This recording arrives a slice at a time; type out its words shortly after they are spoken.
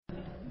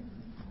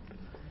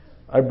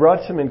I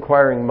brought some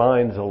inquiring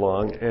minds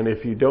along, and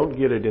if you don't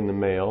get it in the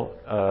mail,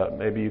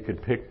 maybe you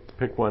could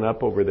pick one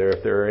up over there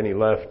if there are any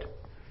left.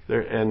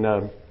 There,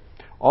 and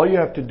all you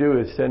have to do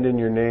is send in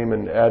your name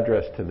and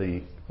address to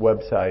the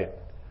website,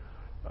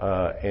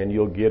 and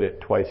you'll get it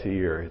twice a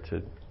year. It's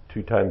a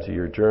 2 times a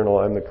year journal.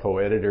 I'm the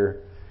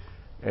co-editor,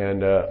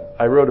 and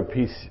I wrote a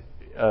piece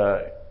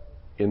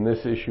in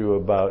this issue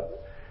about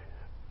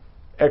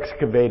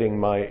excavating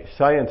my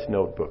science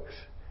notebooks.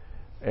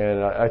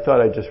 And I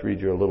thought I'd just read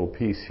you a little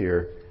piece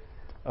here.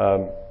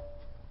 I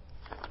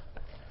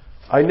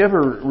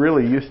never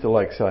really used to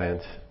like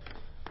science.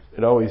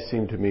 It always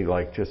seemed to me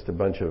like just a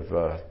bunch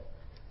of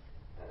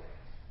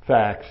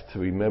facts to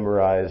be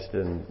memorized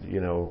and,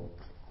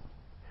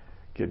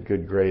 get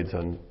good grades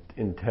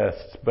in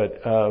tests.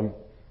 But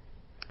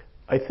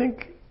I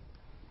think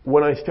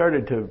when I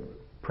started to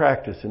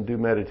practice and do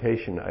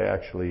meditation, I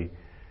actually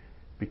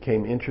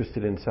became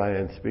interested in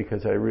science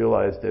because I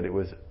realized that it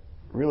was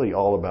really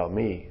all about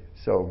me.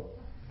 So,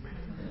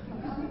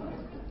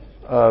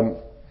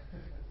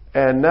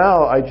 and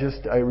now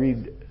I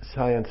read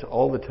science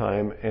all the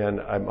time, and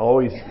I'm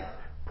always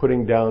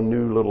putting down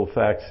new little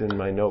facts in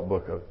my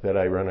notebook that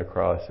I run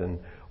across, and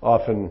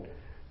often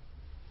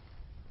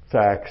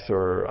facts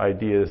or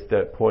ideas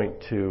that point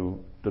to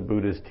the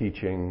Buddha's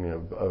teaching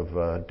of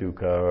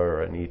dukkha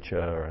or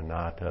anicca or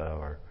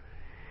anatta,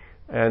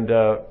 and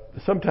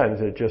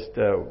sometimes they're just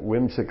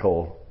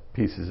whimsical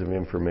pieces of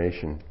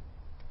information.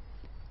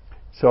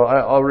 So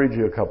I'll read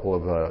you a couple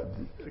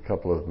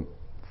of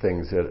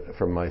things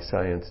from my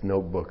science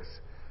notebooks.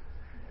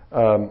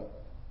 Of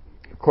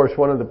course,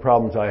 one of the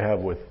problems I have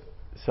with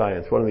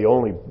science, one of the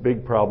only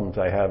big problems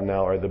I have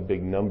now, are the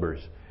big numbers,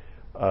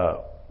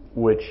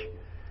 which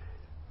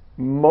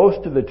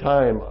most of the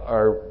time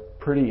are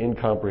pretty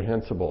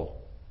incomprehensible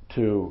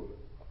to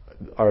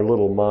our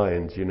little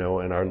minds, and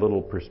our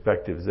little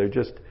perspectives.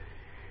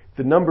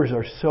 The numbers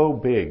are so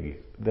big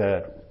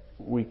that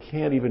we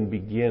can't even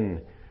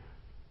begin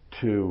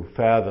to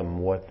fathom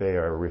what they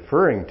are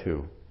referring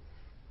to.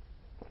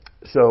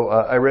 So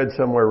I read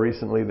somewhere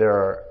recently there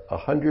are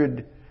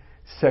 100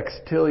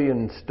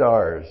 sextillion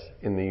stars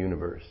in the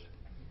universe.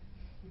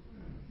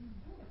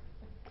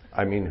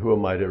 I mean, who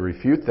am I to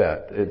refute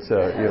that? It's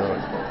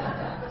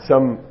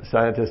some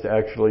scientist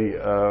actually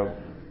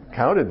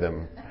counted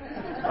them,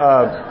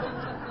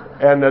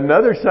 and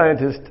another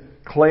scientist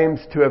claims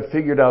to have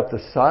figured out the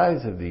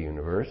size of the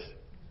universe,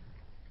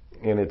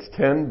 and it's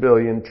 10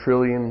 billion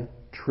trillion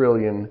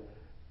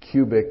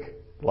cubic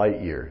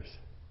light years.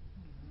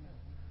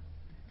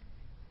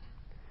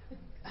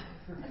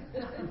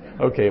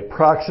 Okay,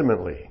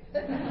 approximately.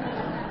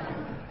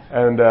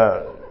 And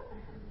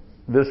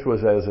this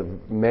was as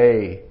of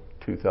May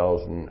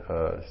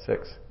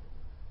 2006.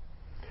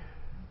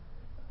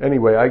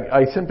 Anyway,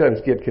 I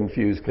sometimes get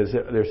confused because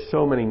there's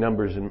so many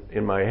numbers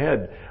in my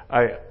head.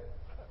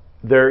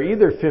 There are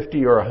either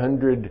 50 or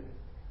 100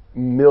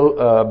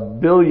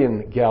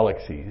 billion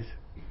galaxies,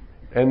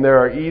 and there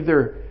are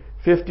either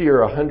 50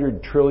 or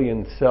 100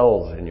 trillion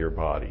cells in your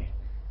body.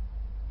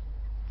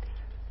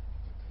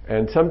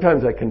 And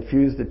sometimes I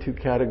confuse the two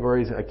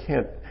categories. I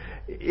can't.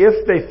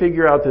 If they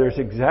figure out there's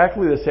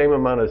exactly the same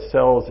amount of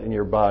cells in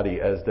your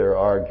body as there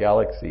are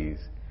galaxies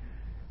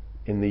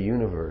in the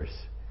universe,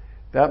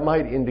 that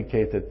might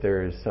indicate that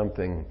there is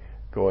something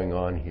going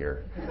on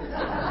here,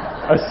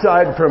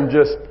 aside from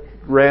just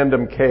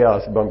random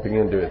chaos bumping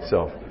into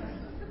itself.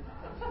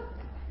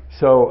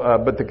 So,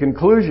 but the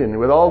conclusion,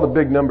 with all the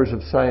big numbers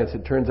of science,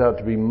 it turns out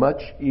to be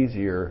much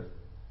easier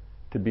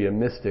to be a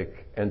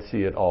mystic and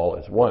see it all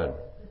as one.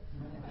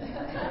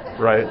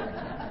 Right?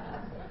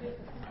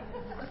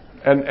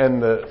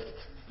 And the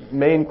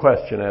main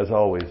question, as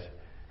always,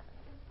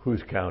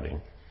 who's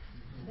counting?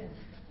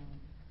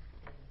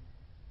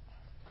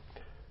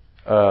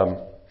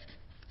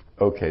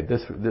 Okay,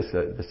 this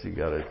you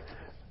got it.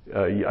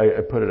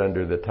 I put it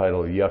under the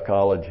title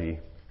Yuckology.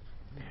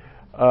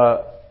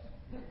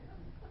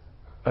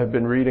 I've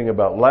been reading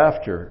about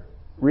laughter.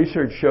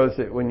 Research shows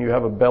that when you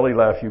have a belly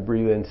laugh, you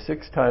breathe in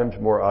 6 times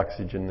more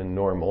oxygen than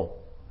normal.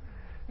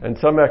 And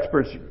some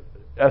experts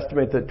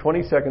estimate that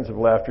 20 seconds of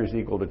laughter is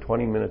equal to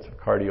 20 minutes of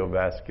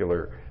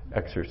cardiovascular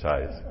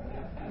exercise.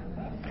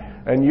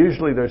 And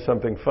usually there's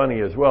something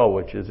funny as well,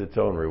 which is its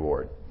own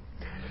reward.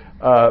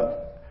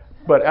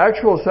 But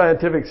actual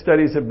scientific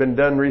studies have been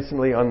done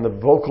recently on the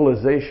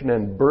vocalization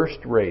and burst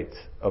rates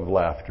of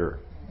laughter,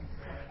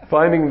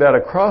 finding that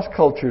across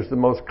cultures, the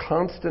most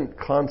constant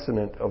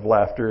consonant of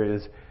laughter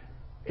is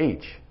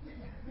H.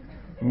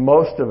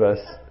 Most of us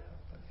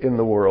in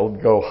the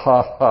world go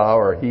ha ha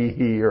or hee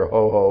hee or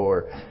ho ho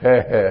or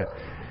heh heh.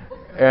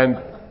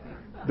 And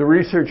the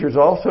researchers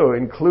also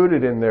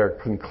included in their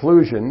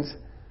conclusions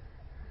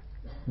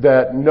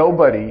that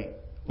nobody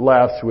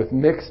laughs with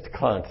mixed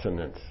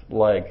consonants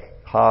like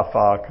ha,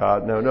 fa, ka.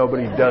 No,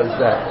 nobody does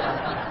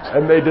that.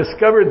 And they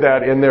discovered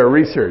that in their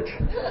research.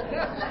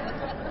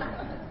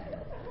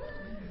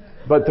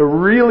 But the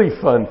really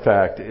fun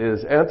fact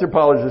is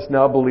anthropologists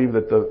now believe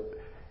that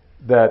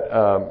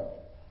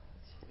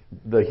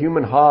The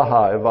human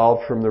ha-ha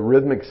evolved from the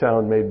rhythmic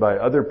sound made by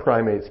other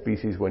primate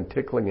species when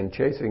tickling and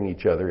chasing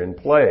each other in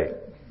play.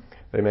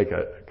 They make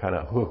a kind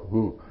of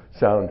hoo-hoo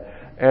sound.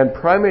 And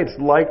primates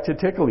like to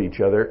tickle each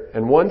other,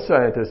 and one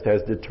scientist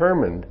has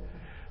determined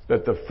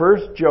that the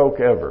first joke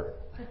ever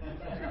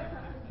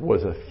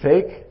was a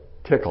fake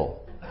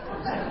tickle,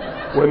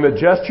 when the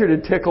gesture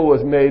to tickle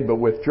was made but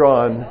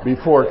withdrawn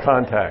before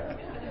contact.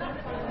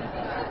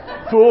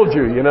 Fooled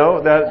you, you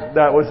know?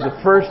 That was the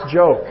first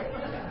joke.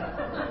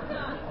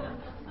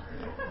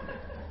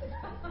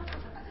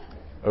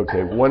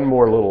 Okay, one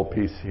more little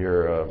piece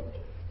here.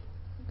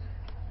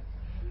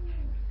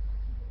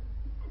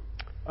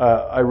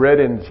 I read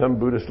in some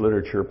Buddhist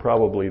literature,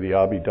 probably the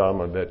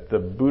Abhidhamma, that the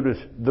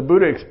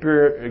Buddha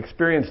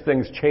experienced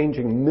things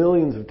changing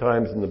millions of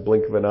times in the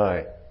blink of an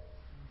eye.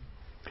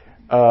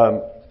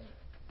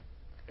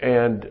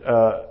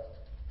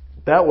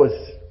 That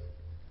was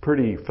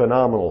pretty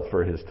phenomenal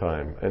for his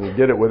time. And he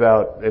did it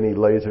without any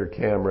laser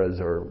cameras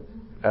or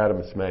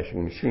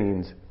atom-smashing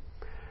machines.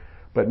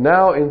 But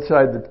now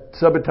inside the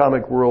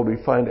subatomic world we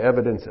find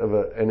evidence of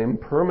an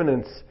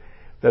impermanence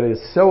that is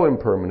so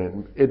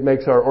impermanent it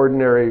makes our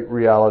ordinary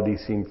reality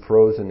seem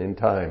frozen in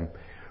time.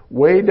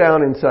 Way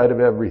down inside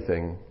of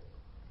everything,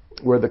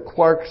 where the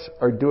quarks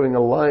are doing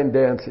a line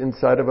dance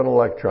inside of an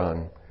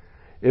electron,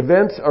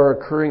 events are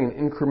occurring in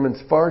increments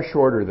far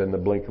shorter than the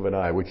blink of an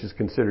eye, which is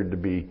considered to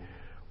be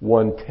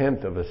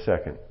 1/10 of a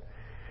second.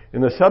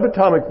 In the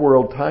subatomic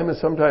world, time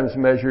is sometimes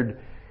measured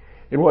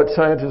in what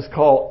scientists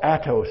call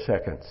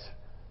attoseconds,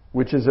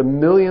 which is a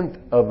millionth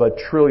of a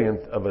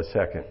trillionth of a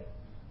second.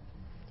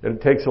 And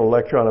it takes an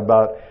electron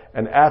about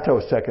an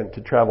attosecond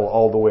to travel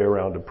all the way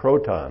around a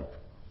proton.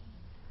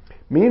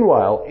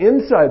 Meanwhile,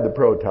 inside the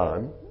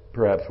proton,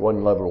 perhaps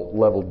one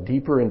level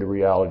deeper into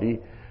reality,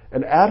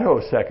 an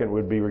attosecond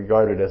would be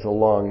regarded as a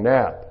long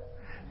nap.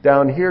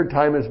 Down here,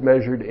 time is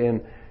measured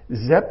in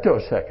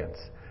zeptoseconds,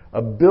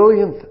 a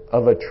billionth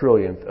of a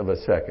trillionth of a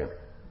second.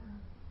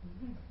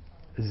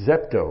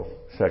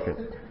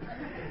 Zeptosecond.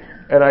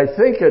 And I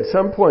think at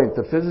some point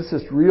the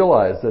physicists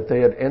realized that they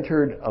had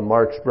entered a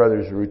Marx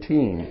Brothers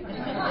routine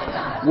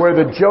where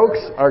the jokes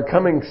are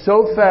coming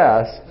so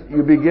fast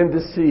you begin to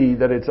see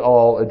that it's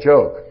all a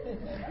joke.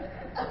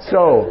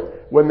 So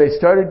when they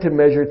started to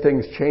measure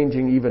things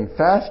changing even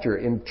faster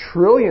in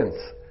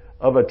trillionths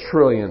of a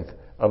trillionth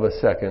of a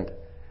second,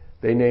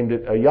 they named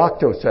it a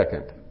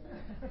yoctosecond.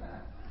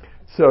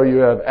 So you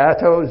have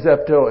atto,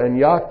 zepto, and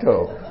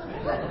yocto.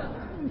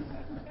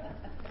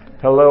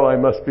 Hello, I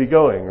must be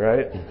going,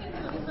 right?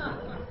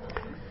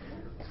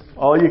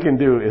 All you can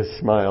do is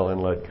smile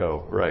and let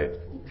go, right?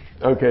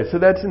 Okay, so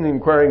that's in the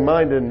inquiring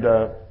mind, and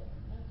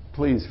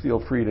please feel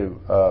free to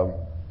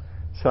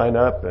sign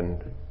up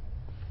and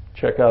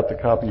check out the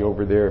copy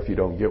over there if you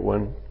don't get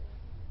one.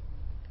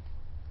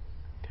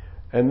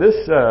 And this,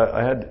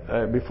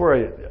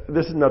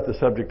 this is not the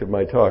subject of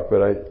my talk,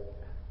 but I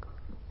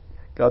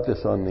got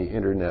this on the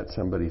internet.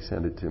 Somebody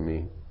sent it to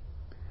me.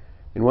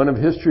 In one of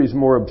history's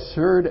more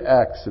absurd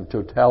acts of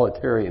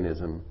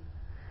totalitarianism,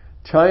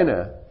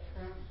 China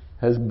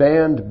has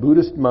banned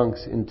Buddhist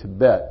monks in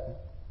Tibet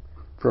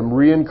from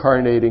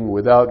reincarnating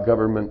without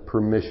government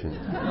permission.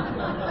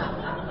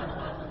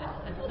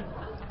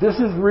 This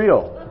is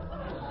real.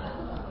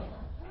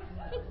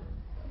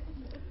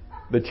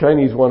 The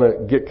Chinese want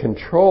to get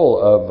control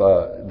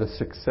of the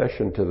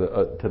succession to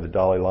the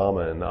Dalai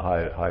Lama and the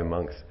high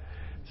monks.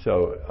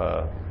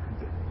 So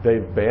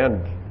they've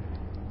banned.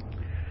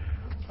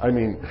 I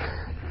mean,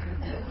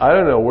 I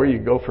don't know where you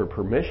go for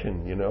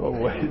permission, you know.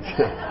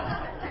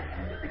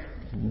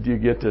 Do you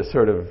get to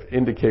sort of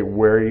indicate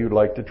where you'd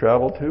like to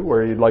travel to,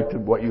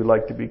 what you'd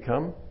like to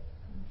become?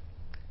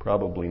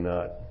 Probably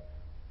not.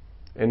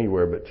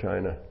 Anywhere but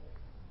China.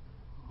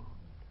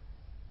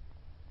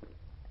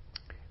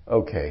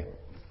 Okay.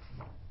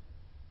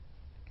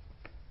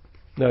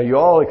 Now you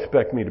all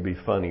expect me to be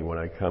funny when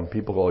I come.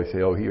 People always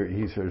say, "Oh,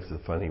 here's the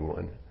funny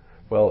one."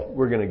 Well,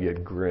 we're going to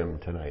get grim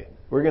tonight.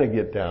 We're going to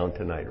get down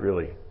tonight,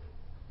 really,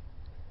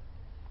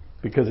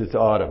 because it's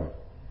autumn.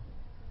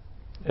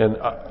 And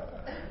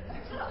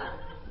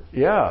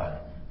yeah,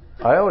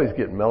 I always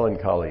get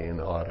melancholy in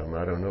autumn.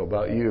 I don't know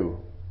about you,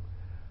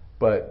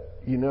 but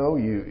you know,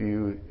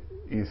 you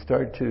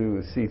start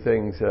to see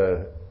things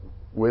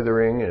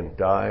withering and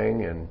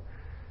dying, and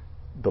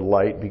the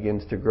light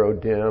begins to grow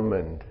dim,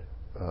 and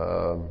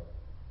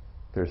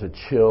there's a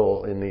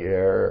chill in the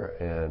air,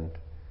 and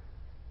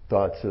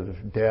thoughts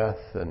of death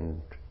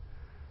and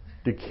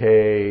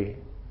decay.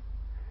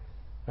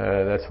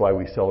 That's why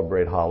we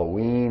celebrate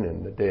Halloween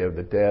and the Day of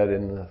the Dead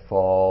in the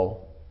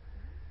fall.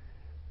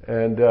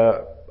 And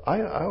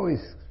I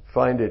always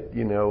find it,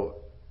 you know,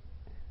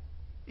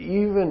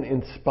 even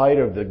in spite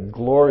of the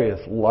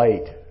glorious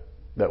light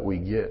that we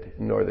get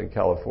in Northern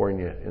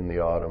California in the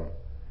autumn,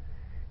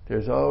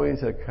 there's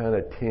always a kind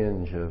of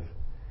tinge of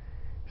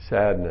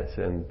sadness.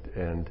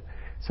 And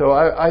so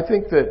I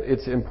think that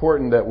it's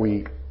important that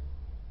we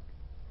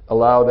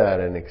allow that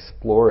and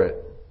explore it.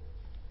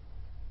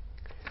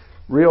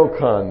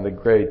 Ryokan, the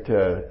great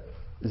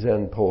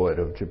Zen poet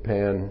of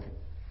Japan,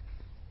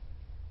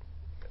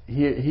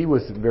 he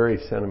was a very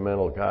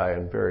sentimental guy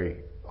and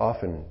very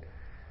often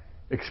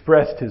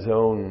expressed his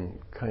own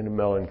kind of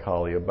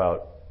melancholy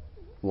about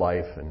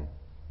life and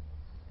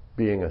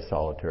being a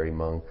solitary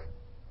monk.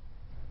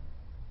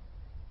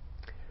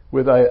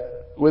 With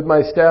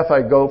my staff,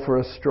 I go for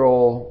a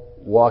stroll,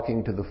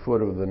 walking to the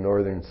foot of the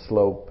northern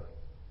slope.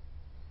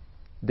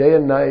 Day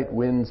and night,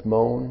 winds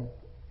moan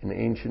in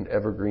ancient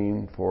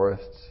evergreen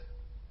forests.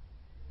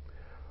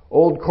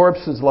 Old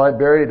corpses lie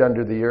buried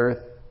under the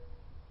earth.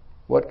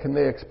 What can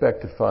they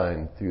expect to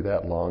find through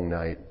that long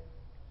night?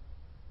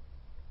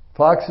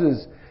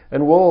 Foxes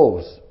and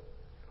wolves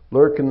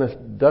lurk in the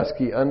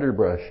dusky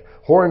underbrush.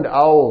 Horned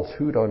owls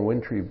hoot on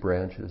wintry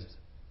branches.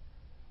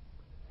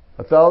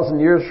 1,000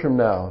 years from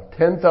now,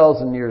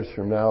 10,000 years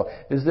from now,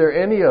 is there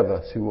any of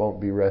us who won't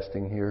be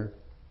resting here?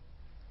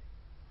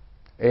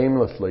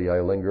 Aimlessly, I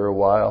linger a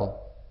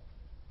while,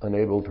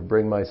 unable to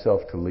bring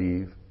myself to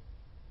leave.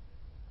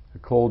 A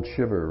cold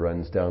shiver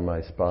runs down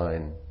my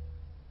spine.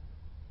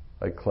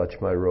 I clutch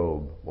my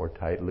robe more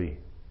tightly.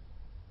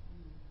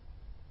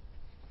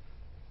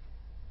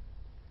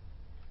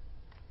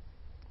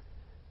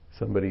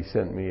 Somebody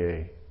sent me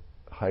a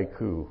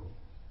haiku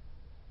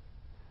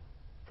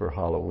for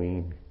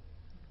Halloween.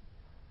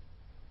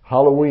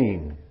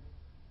 Halloween,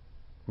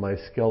 my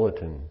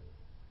skeleton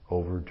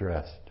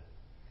overdressed.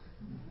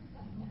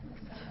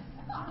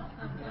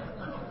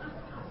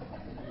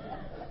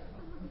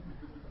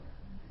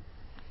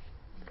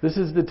 This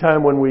is the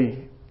time when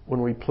we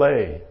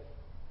play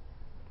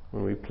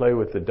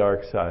with the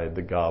dark side,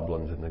 the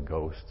goblins and the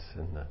ghosts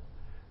and the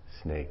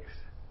snakes.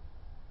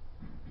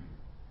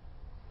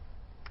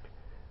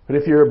 But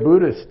if you're a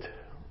Buddhist,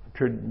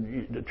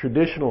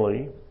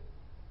 traditionally,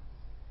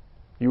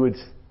 you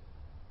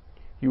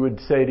would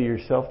say to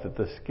yourself that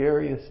the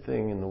scariest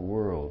thing in the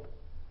world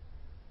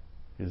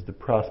is the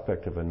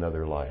prospect of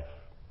another life.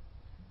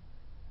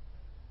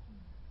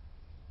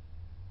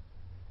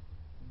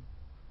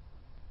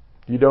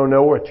 You don't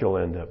know what you'll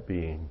end up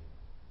being.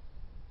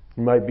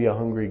 You might be a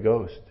hungry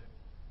ghost.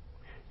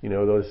 You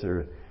know, those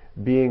are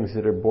beings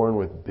that are born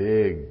with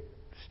big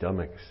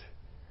stomachs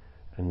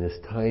and this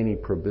tiny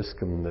proboscis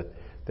that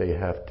they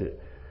have to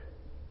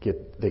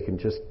get, they can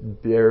just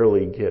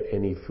barely get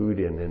any food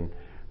in, and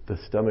the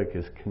stomach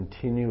is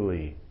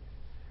continually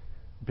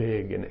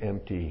big and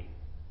empty.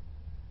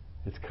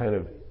 It's kind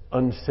of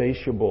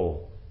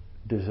insatiable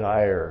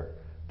desire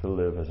to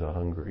live as a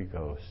hungry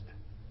ghost.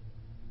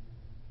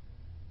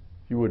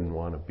 You wouldn't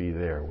want to be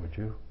there, would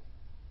you?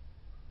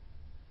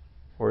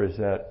 Or is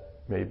that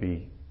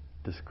maybe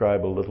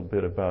describe a little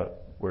bit about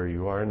where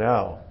you are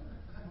now?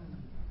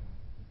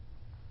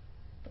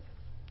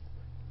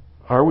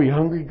 Are we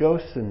hungry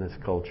ghosts in this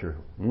culture?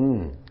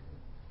 You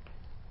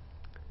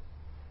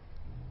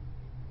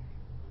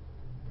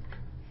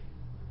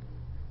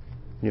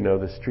know,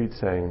 the street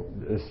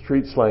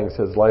slang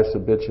says life's a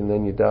bitch and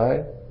then you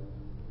die.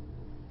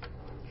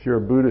 If you're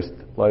a Buddhist,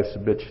 life's a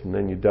bitch and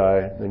then you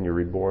die, then you're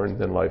reborn,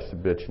 then life's a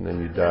bitch and then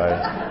you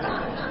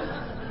die.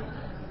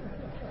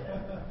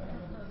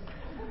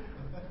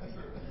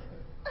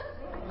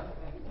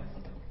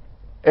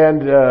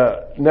 And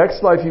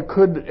next life you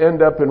could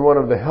end up in one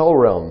of the hell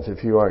realms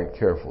if you aren't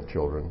careful,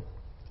 children.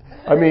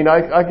 I mean,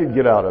 I could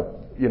get out a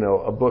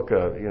book,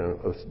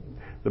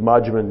 the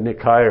Majjhima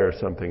Nikaya or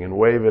something, and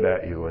wave it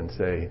at you and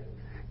say,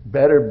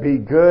 better be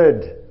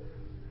good.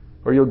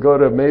 Or you'll go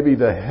to maybe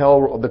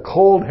the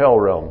cold hell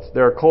realms.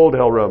 There are cold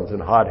hell realms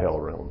and hot hell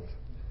realms.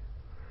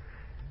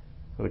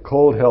 The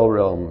cold hell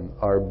realm,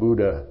 our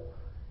Buddha,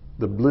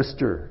 the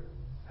blister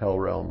hell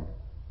realm.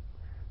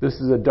 This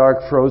is a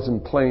dark frozen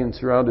plain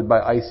surrounded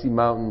by icy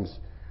mountains,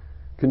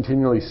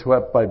 continually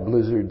swept by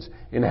blizzards.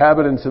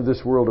 Inhabitants of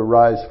this world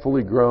arise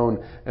fully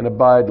grown and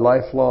abide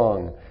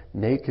lifelong,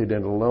 naked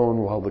and alone,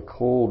 while the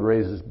cold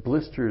raises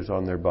blisters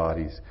on their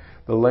bodies.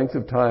 The length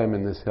of time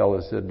in this hell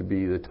is said to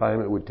be the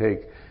time it would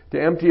take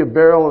to empty a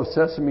barrel of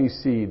sesame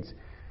seeds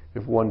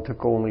if one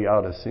took only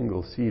out a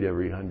single seed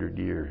every 100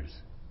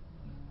 years.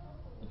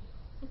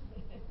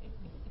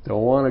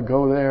 Don't want to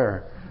go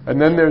there. And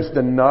then there's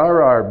the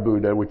Narar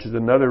Buddha, which is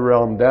another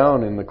realm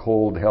down in the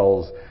cold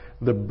hells.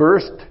 The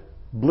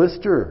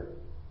blister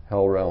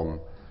hell realm.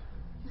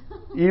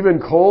 Even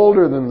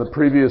colder than the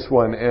previous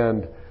one,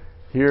 and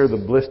here the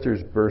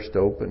blisters burst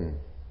open.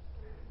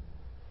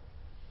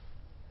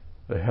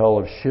 The hell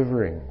of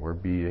shivering, where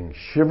beings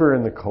shiver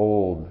in the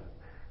cold,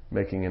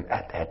 making an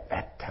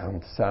at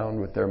sound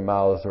with their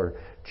mouths, or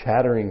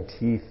chattering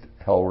teeth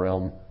hell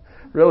realm.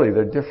 Really,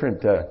 they're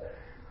different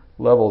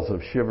levels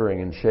of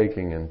shivering and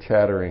shaking and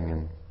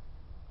chattering.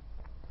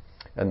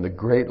 And the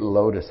great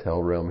lotus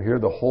hell realm. Here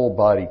the whole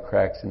body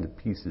cracks into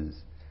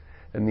pieces.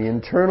 And the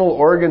internal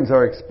organs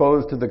are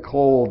exposed to the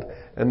cold,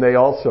 and they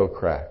also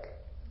crack.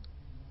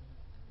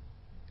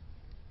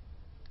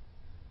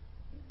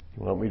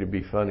 You want me to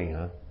be funny,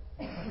 huh?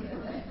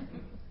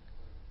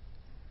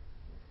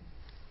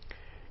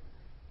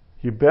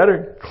 You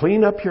better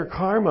clean up your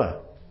karma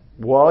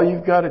while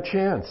you've got a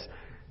chance.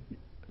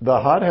 The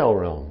hot hell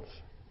realms.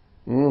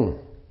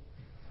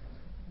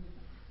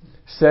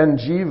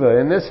 Sanjiva,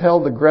 in this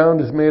hell the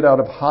ground is made out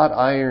of hot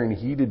iron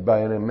heated by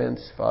an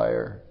immense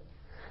fire.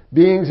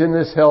 Beings in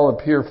this hell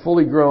appear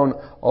fully grown,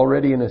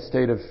 already in a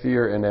state of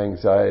fear and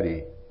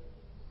anxiety.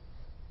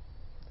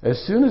 As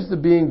soon as the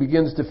being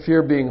begins to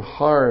fear being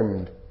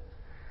harmed,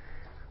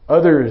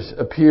 others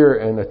appear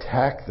and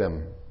attack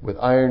them with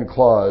iron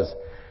claws.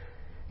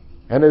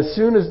 And as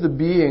soon as the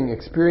being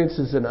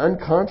experiences an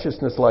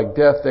unconsciousness like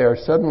death, they are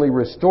suddenly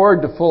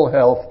restored to full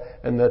health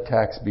and the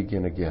attacks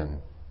begin again.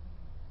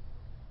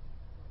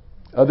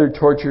 Other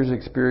tortures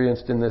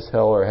experienced in this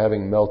hell are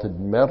having melted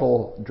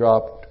metal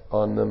dropped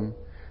on them,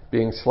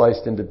 being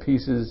sliced into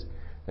pieces,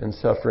 and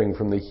suffering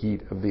from the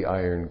heat of the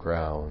iron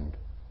ground.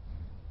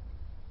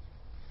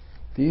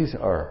 These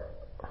are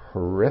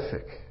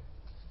horrific.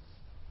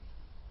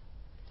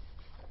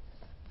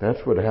 That's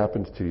what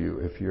happens to you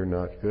if you're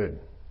not good.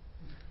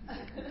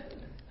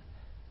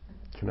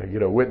 Can I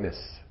get a witness?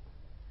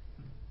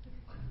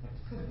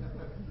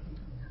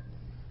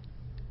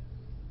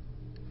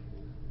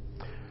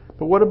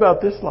 But what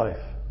about this life?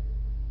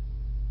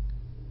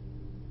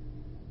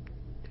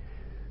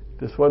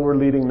 This one we're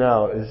leading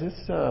now, is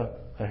this a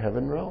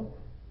heaven realm?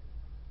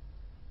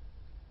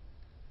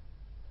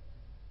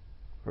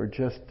 Or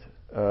just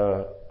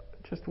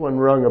one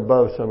rung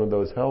above some of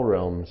those hell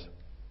realms?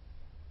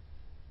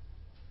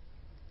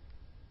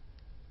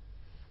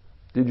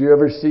 Did you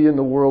ever see in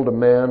the world a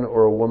man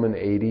or a woman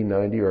 80,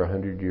 90, or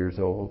 100 years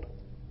old?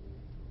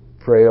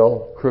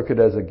 Frail, crooked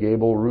as a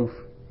gable roof,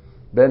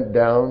 bent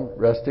down,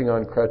 resting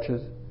on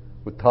crutches,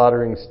 with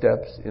tottering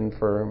steps,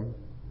 infirm,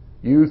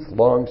 youth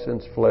long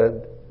since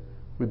fled,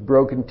 with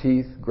broken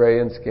teeth, gray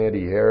and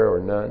scanty hair or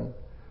none,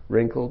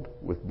 wrinkled,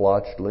 with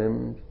blotched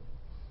limbs?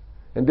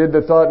 And did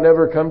the thought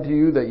never come to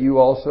you that you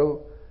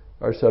also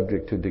are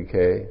subject to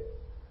decay,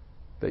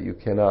 that you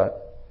cannot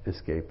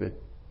escape it?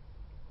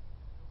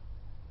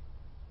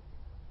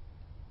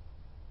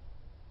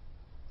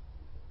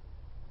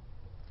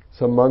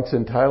 Some monks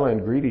in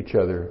Thailand greet each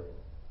other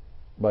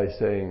by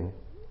saying,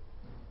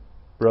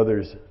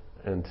 brothers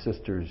and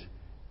sisters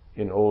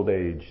in old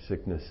age,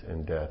 sickness,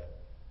 and death.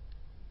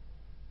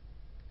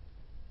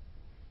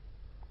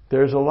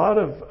 There's a lot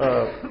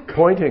of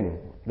pointing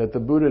that the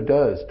Buddha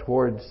does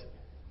towards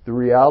the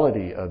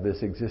reality of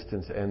this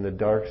existence and the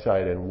dark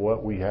side and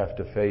what we have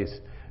to face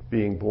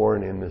being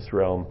born in this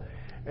realm.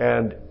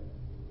 And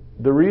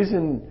the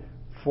reason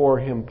for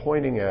him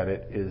pointing at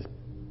it is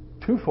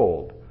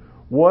twofold.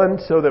 One,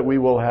 so that we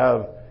will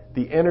have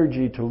the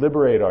energy to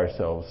liberate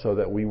ourselves, so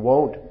that we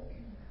won't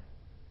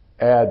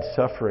add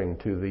suffering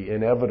to the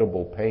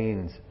inevitable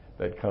pains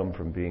that come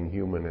from being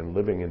human and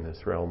living in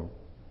this realm.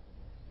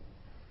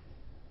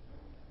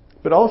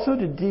 But also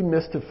to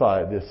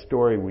demystify this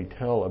story we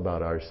tell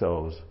about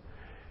ourselves.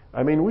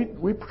 I mean,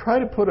 we try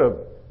to put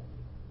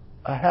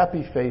a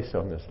happy face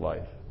on this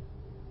life.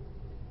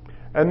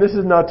 And this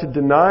is not to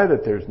deny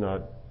that there's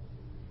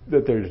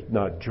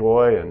not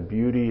joy and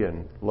beauty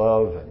and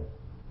love,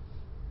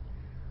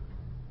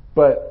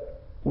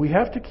 but we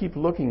have to keep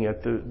looking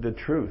at the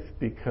truth,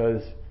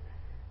 because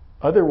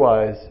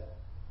otherwise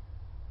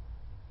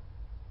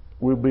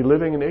we'll be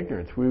living in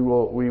ignorance. We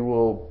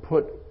will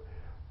put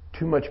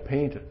too much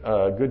paint,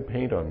 good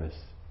paint on this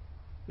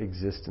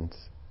existence.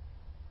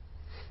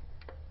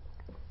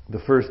 The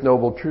first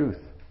noble truth.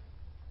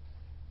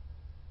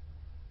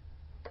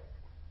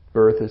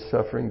 Birth is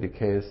suffering,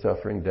 decay is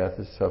suffering, death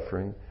is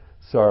suffering,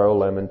 sorrow,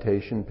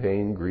 lamentation,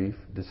 pain, grief,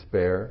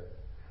 despair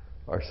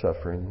are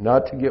suffering.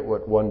 Not to get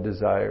what one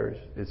desires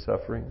is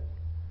suffering.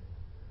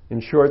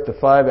 In short, the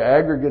 5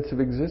 aggregates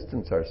of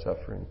existence are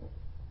suffering.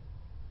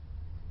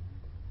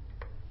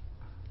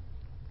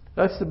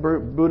 That's the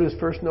Buddha's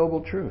first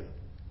noble truth.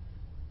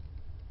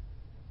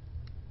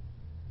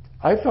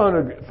 I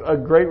found a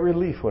great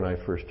relief when I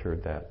first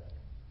heard that.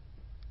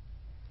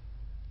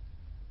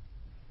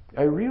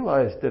 I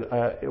realized that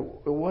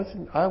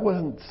I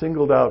wasn't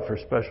singled out for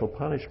special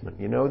punishment.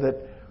 You know, that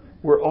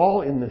we're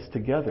all in this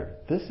together.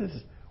 This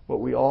is what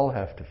we all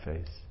have to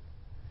face.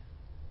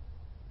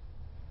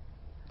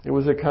 It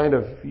was a kind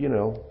of,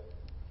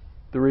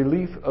 the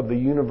relief of the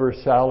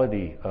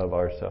universality of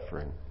our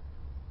suffering.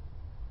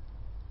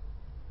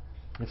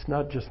 It's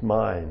not just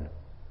mine.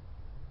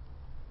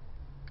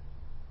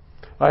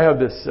 I have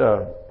this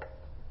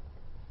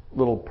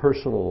little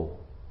personal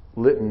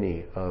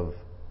litany of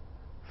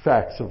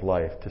facts of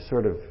life to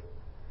sort of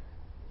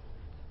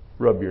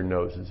rub your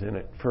noses in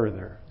it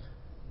further.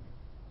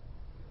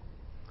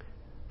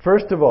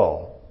 First of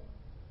all,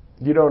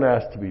 you don't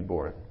ask to be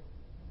born.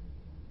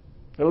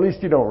 At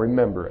least you don't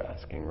remember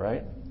asking,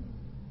 right?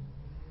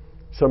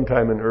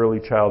 Sometime in early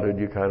childhood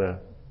you kind of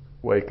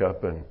wake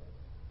up and,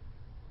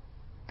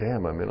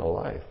 damn, I'm in a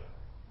life.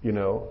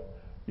 You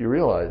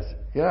realize,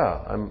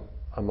 yeah,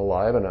 I'm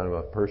alive and I'm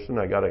a person.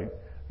 I gotta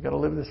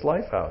live this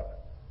life out.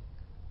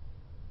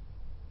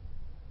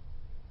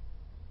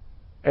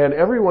 And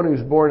everyone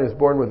who's born is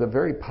born with a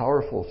very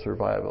powerful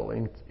survival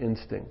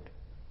instinct,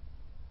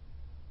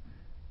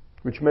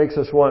 which makes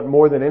us want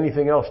more than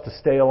anything else to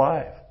stay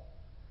alive.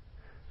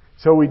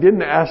 So we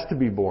didn't ask to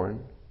be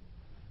born,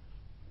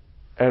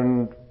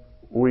 And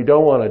we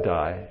don't want to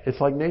die.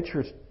 It's like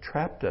nature's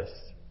trapped us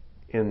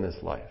in this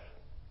life.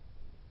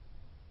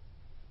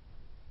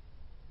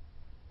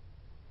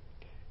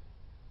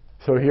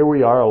 So here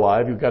we are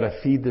alive. You've got to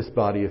feed this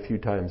body a few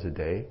times a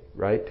day,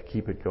 right, to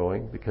keep it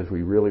going, because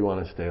we really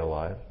want to stay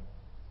alive.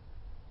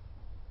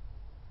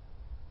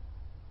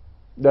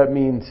 That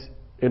means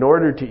in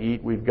order to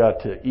eat, we've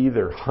got to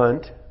either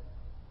hunt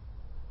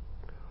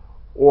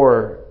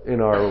or,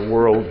 in our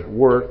world,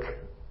 work,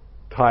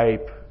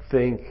 type,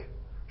 think,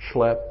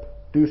 schlep,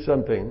 do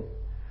something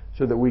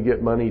so that we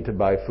get money to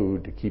buy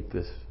food to keep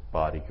this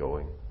body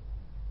going.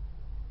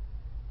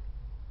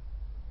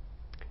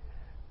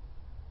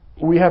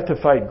 We have to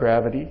fight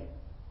gravity.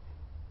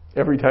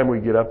 Every time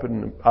we get up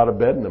and out of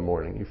bed in the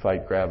morning, you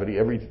fight gravity.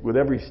 With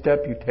every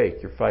step you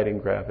take, you're fighting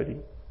gravity.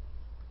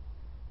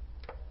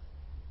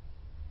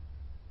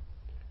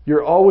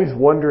 You're always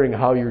wondering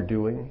how you're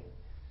doing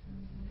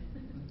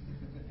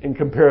in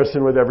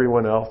comparison with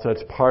everyone else.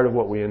 That's part of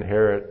what we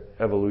inherit.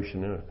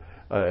 Evolution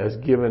has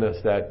given us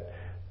that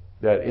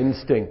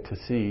instinct to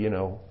see,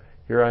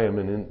 here I am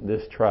in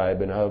this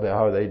tribe, and how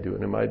are they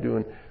doing? Am I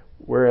doing?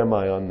 Where am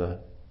I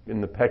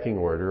in the pecking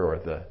order, or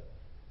the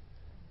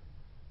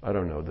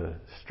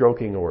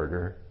stroking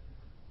order?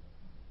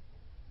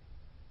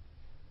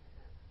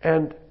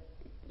 And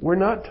we're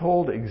not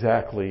told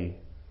exactly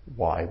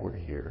why we're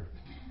here,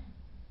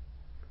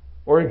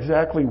 or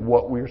exactly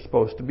what we're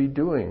supposed to be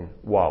doing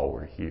while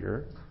we're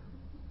here.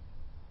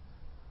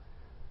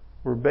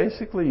 We're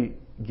basically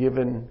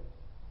given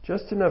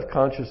just enough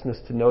consciousness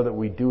to know that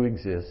we do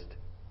exist,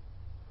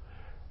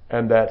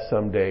 and that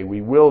someday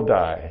we will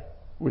die,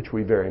 which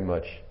we very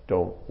much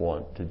don't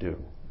want to do.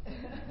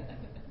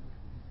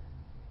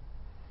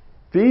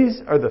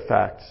 These are the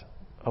facts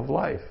of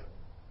life.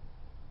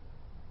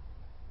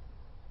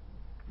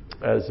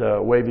 As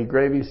Wavy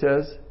Gravy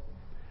says,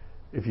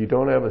 if you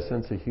don't have a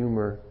sense of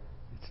humor,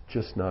 it's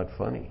just not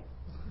funny.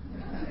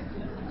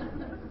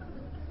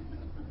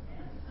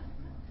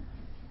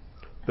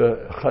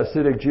 The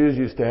Hasidic Jews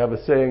used to have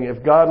a saying,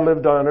 if God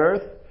lived on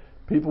earth,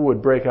 people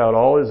would break out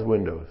all his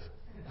windows.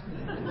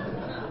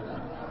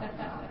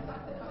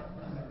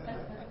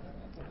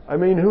 I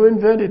mean, who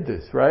invented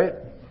this, right?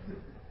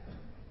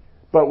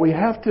 But we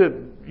have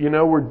to,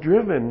 we're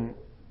driven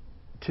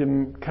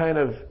to kind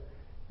of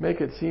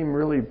make it seem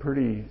really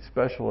pretty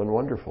special and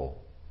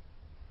wonderful.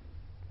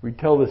 We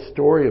tell this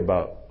story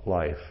about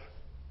life.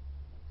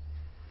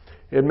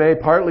 It may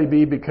partly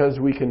be because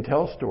we can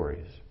tell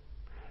stories,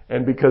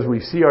 and because we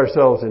see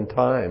ourselves in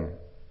time,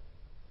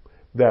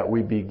 that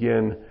we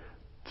begin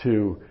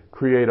to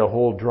create a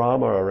whole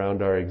drama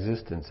around our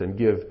existence and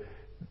give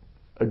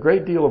a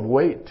great deal of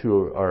weight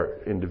to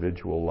our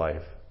individual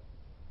life,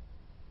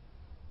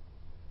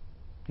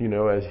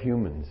 as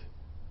humans.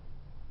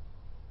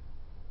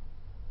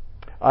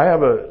 I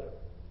have a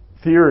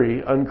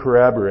theory,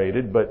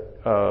 uncorroborated,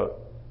 but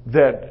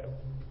that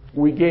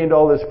we gained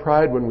all this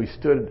pride when we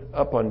stood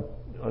up on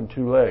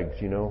two legs,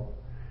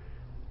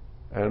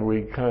 and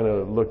we kind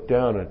of looked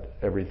down at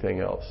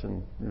everything else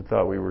and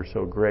thought we were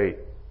so great,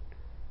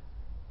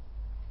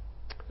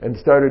 and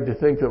started to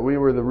think that we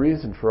were the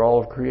reason for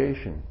all of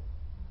creation.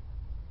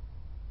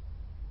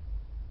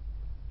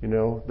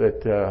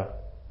 That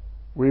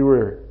we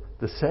were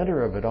the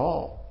center of it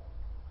all.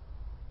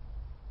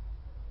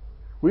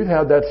 We've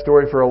had that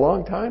story for a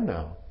long time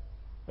now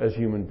as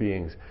human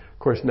beings. Of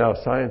course, now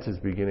science is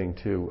beginning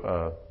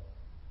to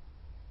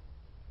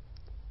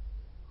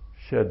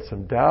shed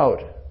some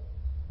doubt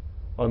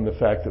on the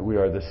fact that we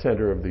are the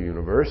center of the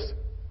universe,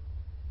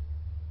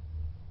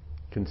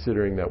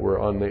 considering that we're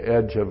on the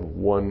edge of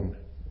one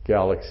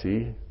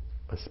galaxy,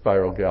 a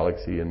spiral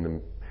galaxy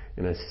in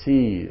a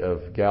sea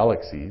of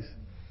galaxies.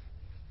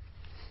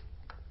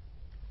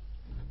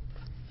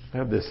 I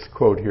have this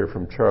quote here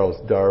from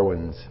Charles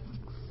Darwin's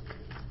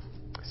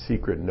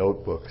Secret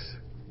Notebooks.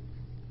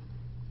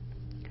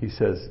 He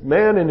says,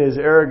 "Man in his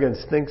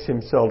arrogance thinks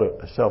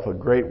himself a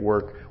great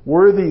work,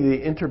 worthy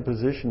the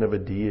interposition of a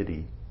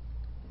deity.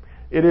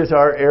 It is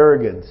our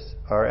arrogance,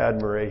 our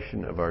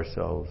admiration of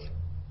ourselves."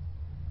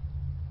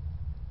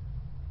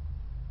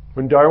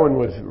 When Darwin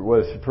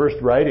was first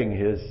writing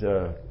his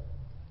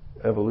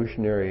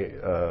evolutionary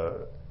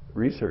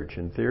research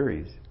and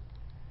theories,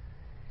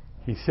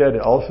 he said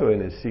also in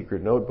his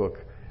secret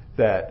notebook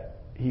that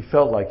he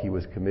felt like he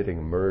was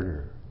committing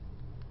murder.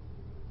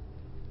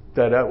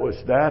 That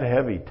was that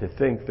heavy to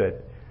think that,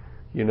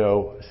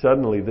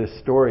 suddenly this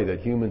story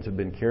that humans have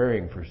been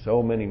carrying for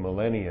so many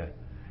millennia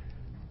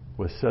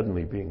was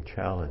suddenly being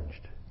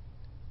challenged.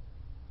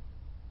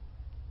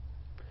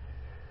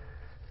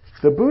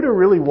 The Buddha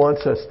really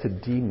wants us to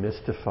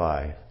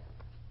demystify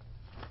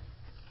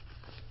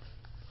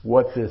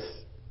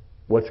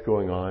what's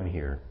going on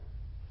here.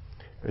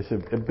 It's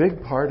a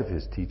big part of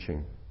his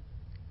teaching.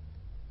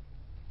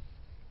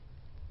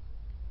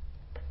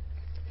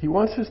 He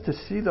wants us to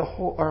see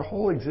our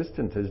whole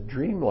existence as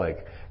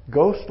dreamlike,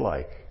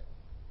 ghost-like.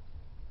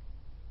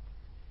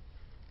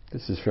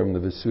 This is from the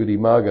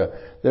Visuddhimagga.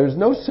 There's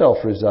no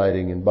self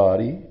residing in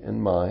body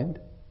and mind.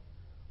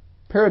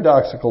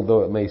 Paradoxical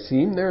though it may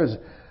seem, there's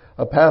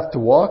a path to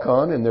walk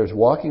on and there's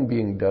walking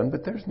being done,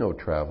 but there's no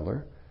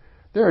traveler.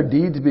 There are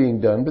deeds being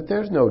done, but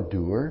there's no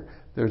doer.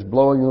 There's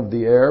blowing of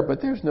the air,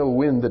 but there's no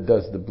wind that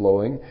does the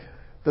blowing.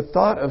 The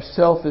thought of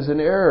self is an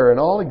error, and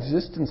all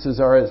existences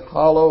are as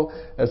hollow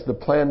as the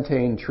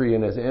plantain tree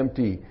and as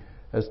empty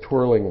as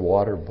twirling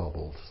water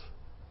bubbles.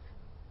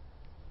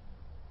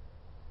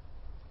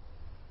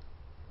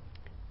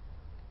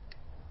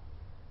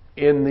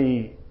 In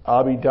the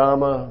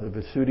Abhidhamma,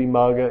 the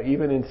Visuddhimagga,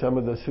 even in some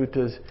of the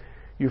suttas,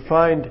 you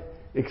find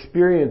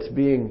experience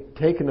being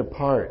taken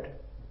apart.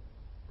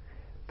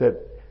 That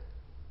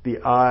the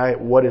I,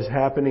 what is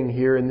happening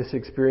here in this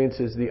experience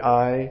is the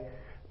I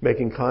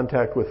making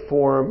contact with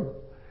form,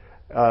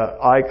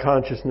 I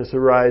consciousness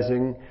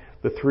arising,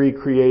 the three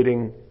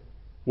creating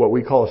what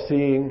we call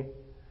seeing,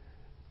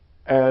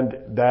 and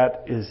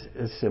that is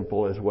as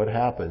simple as what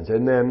happens.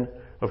 And then,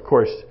 of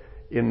course,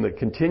 in the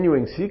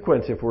continuing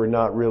sequence, if we're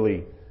not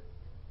really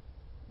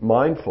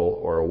mindful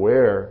or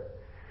aware,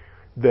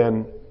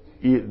 then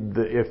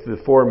if the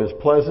form is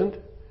pleasant,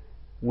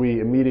 we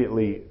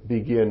immediately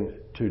begin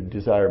to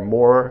desire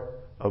more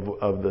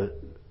of the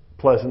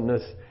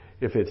pleasantness.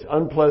 If it's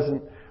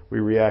unpleasant, we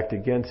react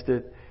against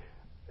it,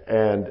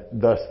 and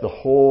thus the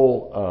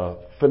whole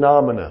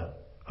phenomena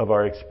of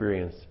our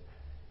experience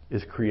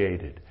is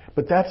created.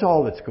 But that's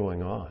all that's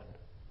going on.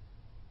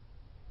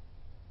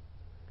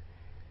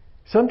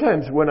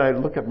 Sometimes when I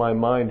look at my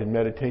mind in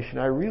meditation,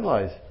 I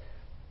realize,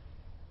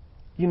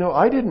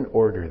 I didn't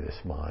order this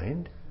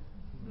mind.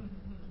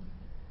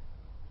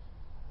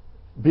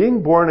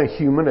 Being born a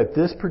human at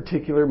this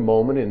particular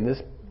moment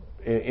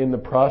in the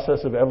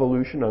process of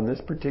evolution on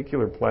this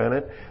particular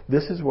planet,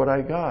 this is what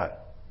I got.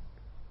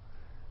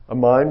 A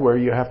mind where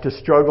you have to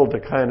struggle to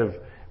kind of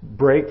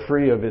break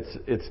free of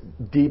its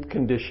deep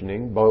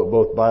conditioning,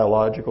 both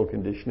biological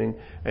conditioning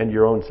and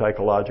your own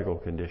psychological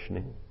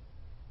conditioning.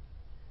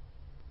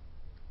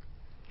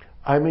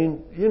 I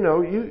mean,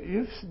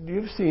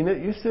 you've seen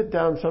it. You sit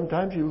down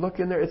sometimes, you look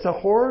in there, it's a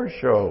horror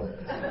show.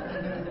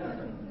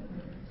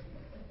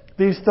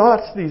 These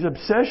thoughts, these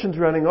obsessions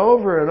running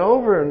over and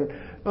over, and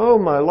oh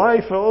my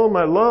life, oh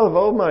my love,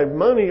 oh my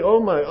money,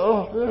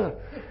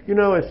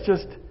 it's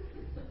just,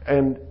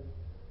 and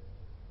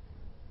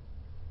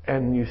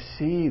you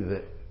see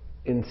the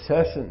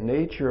incessant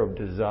nature of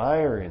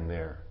desire in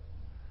there.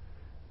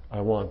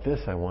 I want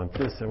this,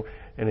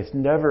 and it's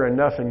never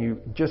enough, and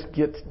you just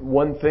get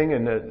one thing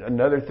and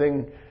another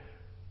thing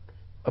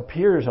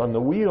appears on the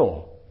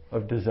wheel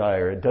of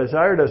desire.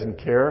 Desire doesn't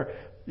care,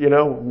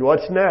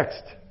 what's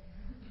next?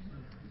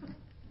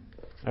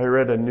 I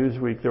read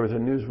there was a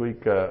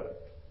Newsweek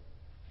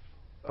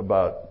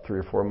about 3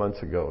 or 4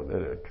 months ago.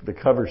 The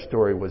cover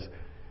story was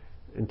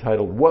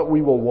entitled, "What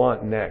We Will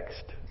Want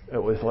Next."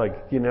 It was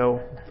like,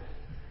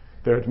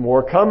 there's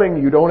more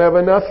coming, you don't have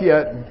enough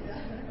yet.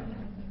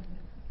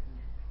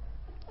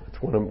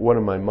 It's one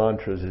of my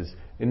mantras is,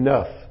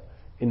 enough,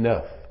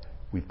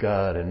 we've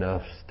got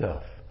enough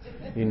stuff,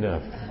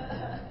 enough.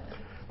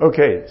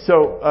 Okay,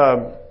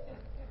 so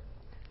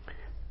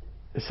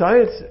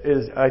science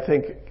is, I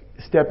think,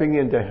 stepping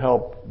in to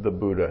help the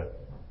Buddha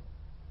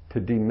to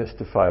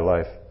demystify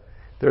life.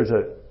 There's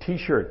a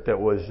T-shirt that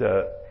was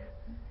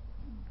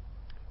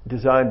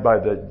designed by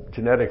the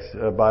genetics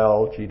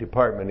biology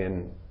department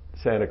in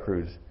Santa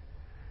Cruz.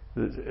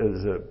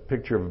 There's a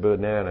picture of a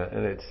banana,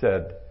 and it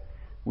said,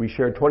 "We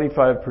share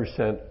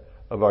 25%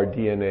 of our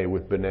DNA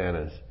with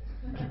bananas.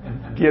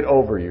 Get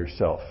over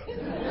yourself."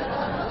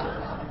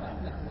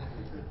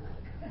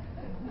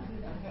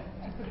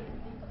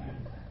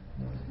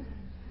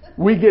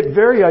 We get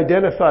very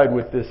identified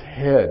with this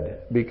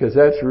head because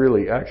that's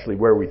really actually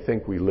where we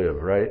think we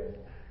live, right?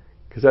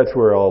 Because that's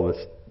where all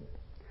this,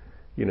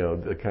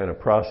 the kind of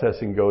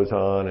processing goes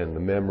on, and the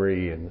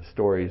memory and the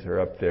stories are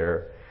up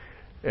there.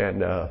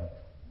 And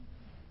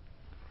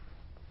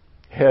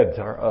heads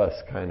are us,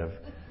 kind of.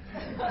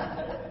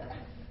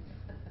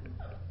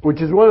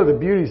 Which is one of the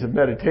beauties of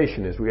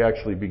meditation, is we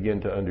actually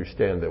begin to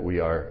understand that we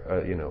are,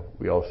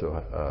 we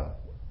also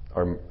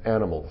are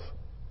animals,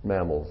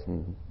 mammals,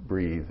 and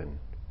breathe.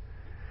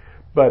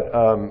 But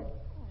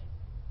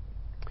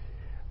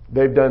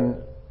they've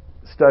done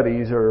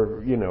studies,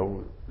 or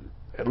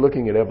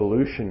looking at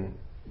evolution.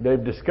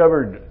 They've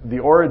discovered the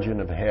origin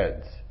of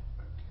heads,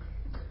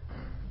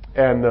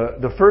 and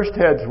the first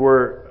heads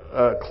were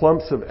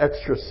clumps of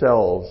extra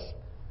cells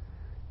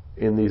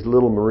in these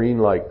little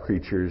marine-like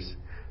creatures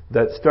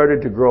that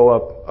started to grow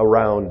up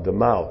around the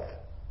mouth,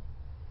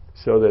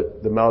 so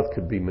that the mouth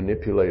could be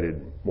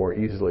manipulated more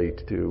easily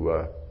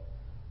to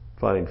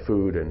find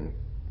food and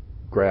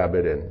grab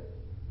it and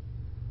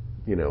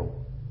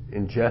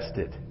ingest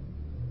it.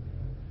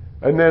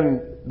 And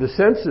then the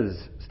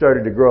senses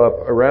started to grow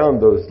up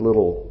around those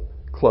little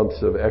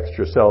clumps of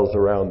extra cells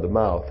around the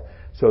mouth,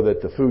 so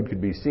that the food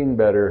could be seen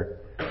better,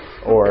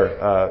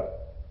 or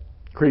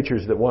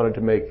creatures that wanted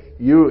to make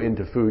you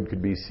into food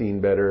could be seen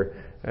better,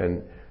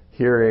 and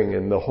hearing,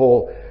 and the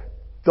whole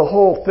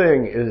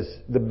thing is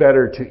the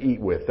better to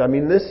eat with. I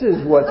mean, this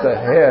is what the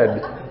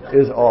head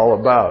is all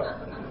about.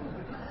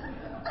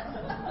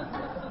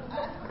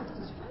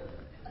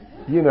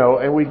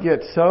 And we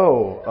get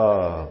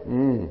so,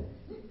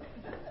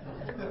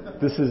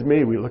 this is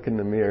me. We look in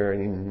the mirror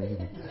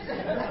and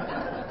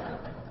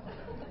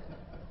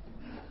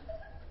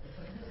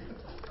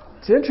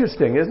it's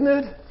interesting, isn't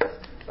it?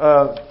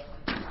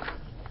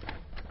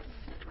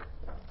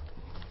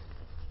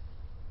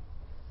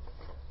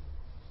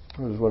 It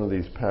was one of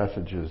these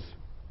passages.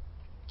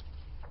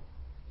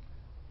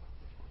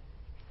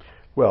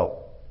 Well,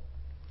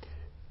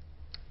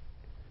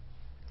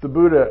 the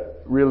Buddha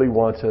really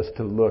wants us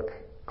to look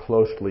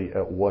closely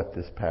at what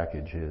this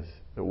package is,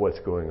 at what's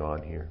going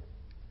on here.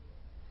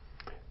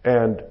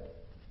 And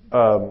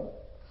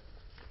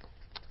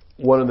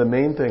one of the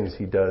main things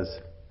he does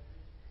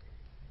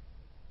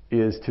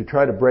is to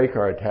try to break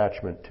our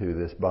attachment to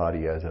this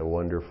body as a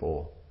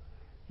wonderful,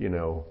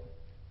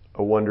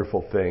 a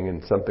wonderful thing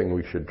and something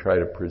we should try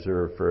to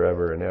preserve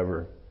forever and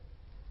ever.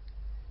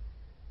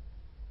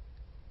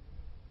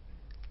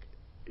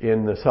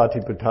 In the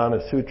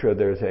Satipatthana Sutra,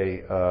 there's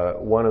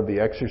one of the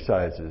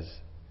exercises,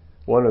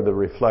 one of the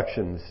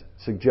reflections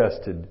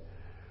suggested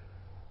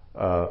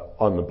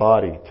on the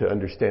body. To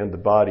understand the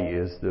body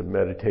is the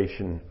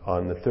meditation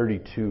on the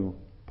 32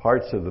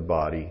 parts of the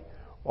body,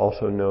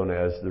 also known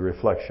as the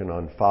reflection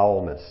on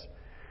foulness.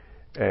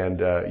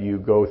 And you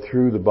go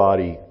through the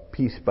body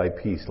piece by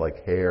piece,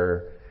 like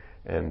hair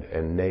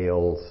and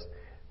nails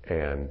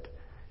and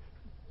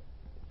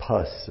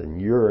pus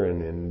and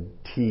urine and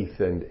teeth,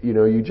 and you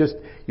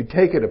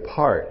take it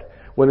apart.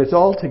 When it's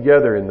all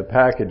together in the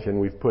package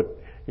and we've put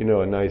a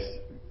nice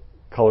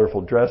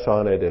colorful dress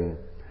on it and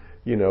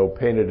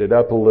painted it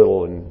up a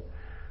little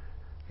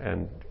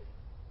and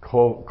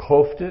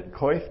coiffed it,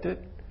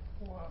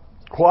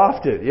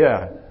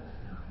 yeah.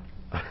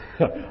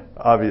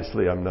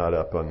 Obviously I'm not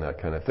up on that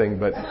kind of thing,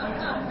 but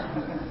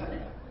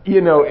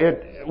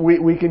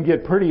we can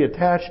get pretty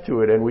attached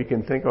to it and we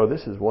can think, oh,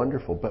 this is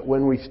wonderful. But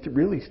when we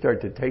really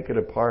start to take it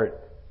apart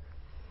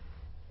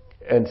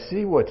and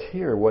see what's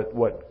here,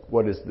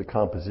 what is the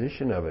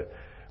composition of it.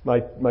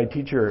 My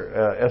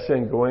teacher,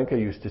 S.N. Goenka,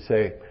 used to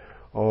say,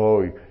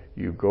 oh,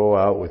 you go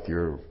out with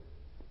your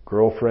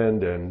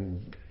girlfriend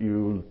and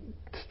you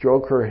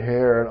stroke her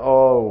hair and,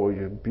 oh,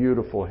 your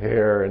beautiful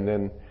hair. And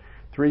then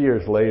 3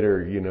 years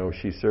later,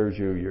 she serves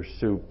you your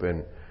soup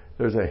and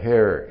there's a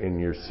hair in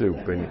your soup.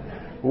 And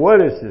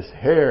what is this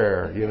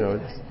hair?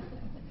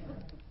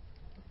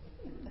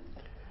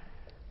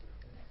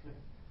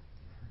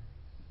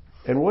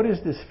 And what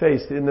is this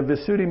face? In the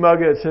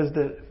Visuddhimagga, it says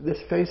that this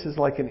face is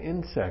like an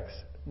insect's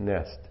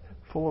nest,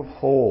 full of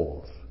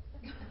holes.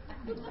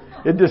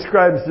 It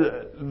describes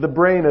the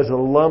brain as a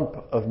lump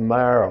of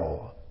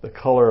marrow, the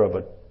color of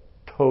a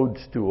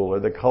toadstool or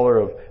the color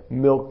of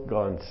milk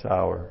gone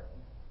sour.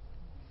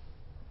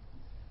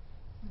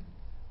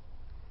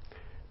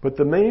 But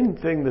the main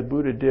thing that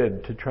Buddha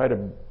did to try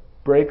to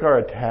break our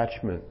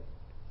attachment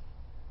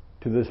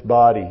to this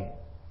body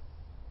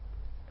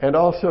and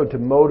also to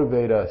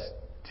motivate us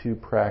to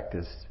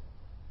practice,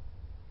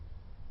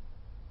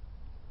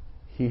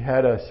 he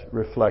had us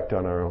reflect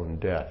on our own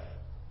death.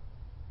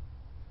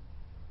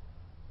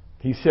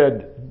 He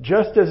said,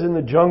 just as in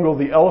the jungle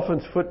the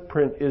elephant's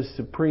footprint is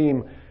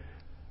supreme,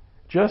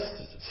 just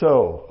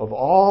so, of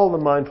all the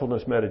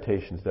mindfulness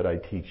meditations that I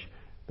teach,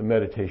 the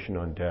meditation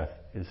on death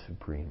is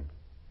supreme.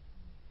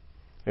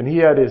 And he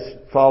had his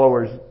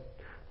followers,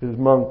 his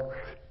monk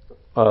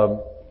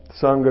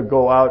Sangha,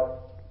 go out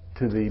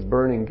to the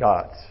burning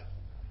ghats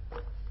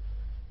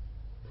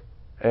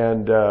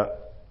and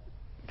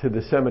to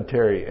the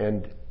cemetery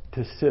and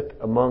to sit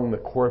among the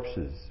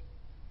corpses.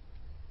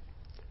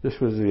 This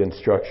was the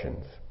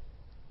instructions.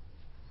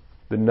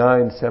 The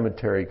 9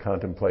 cemetery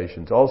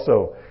contemplations,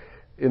 also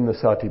in the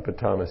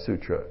Satipatthana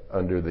Sutra,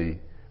 under the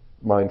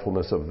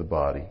mindfulness of the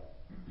body.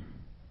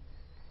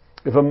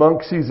 If a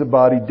monk sees a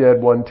body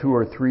dead 1, 2,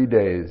 or 3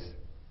 days,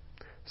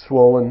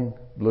 swollen,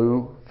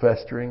 blue,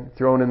 festering,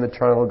 thrown in the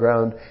charnel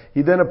ground,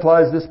 he then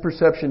applies this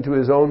perception to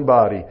his own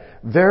body.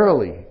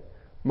 Verily,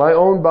 my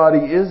own body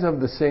is of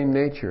the same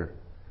nature.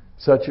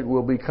 Such it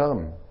will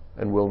become,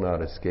 and will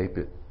not escape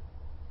it.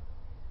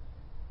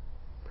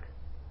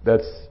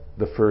 That's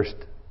the first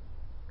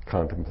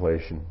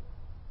contemplation.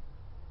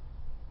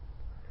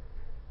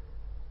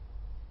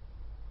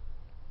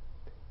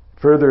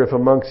 Further, if a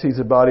monk sees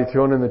a body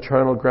thrown in the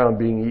charnel ground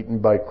being eaten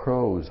by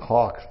crows,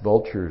 hawks,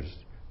 vultures,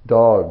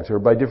 dogs, or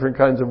by different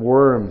kinds of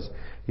worms,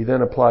 he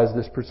then applies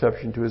this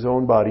perception to his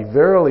own body.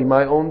 Verily,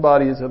 my own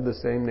body is of the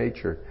same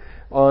nature.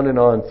 On and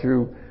on,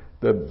 through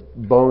the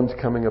bones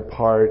coming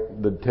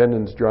apart, the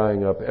tendons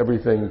drying up,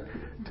 everything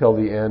till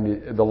the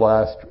end. The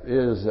last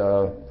is,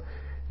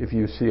 if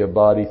you see a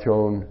body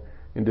thrown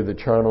into the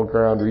charnel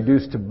ground,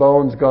 reduced to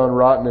bones, gone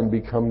rotten, and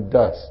become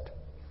dust,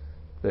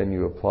 then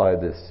you apply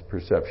this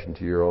perception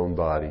to your own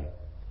body.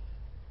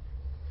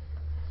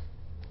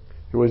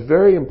 It was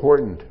very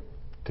important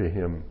to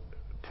him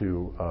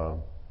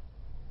to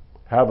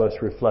have us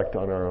reflect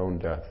on our own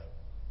death.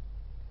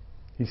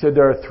 He said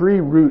there are 3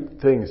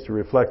 root things to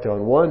reflect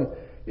on. 1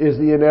 is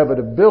the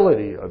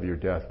inevitability of your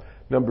death.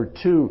 Number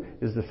 2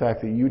 is the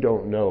fact that you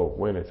don't know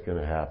when it's going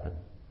to happen.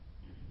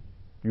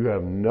 You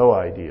have no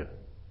idea.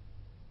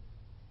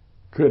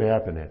 Could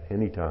happen at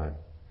any time.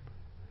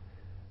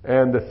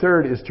 And the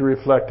third is to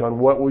reflect on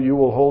what you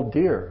will hold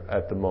dear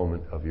at the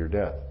moment of your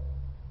death.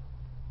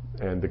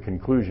 And the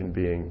conclusion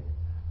being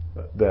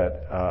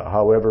that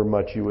however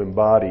much you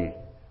embody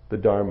the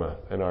Dharma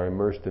and are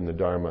immersed in the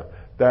Dharma,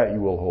 that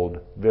you will hold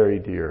very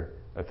dear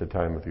at the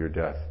time of your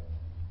death.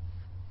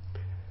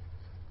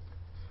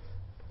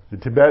 The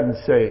Tibetans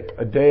say,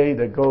 a day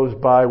that goes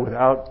by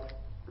without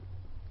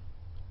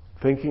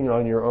thinking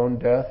on your own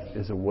death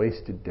is a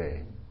wasted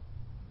day.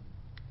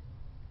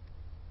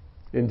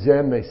 In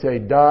Zen they say,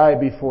 die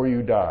before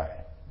you die.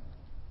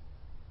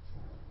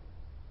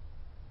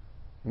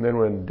 And then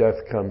when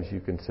death comes, you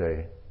can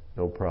say,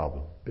 no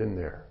problem, been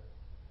there,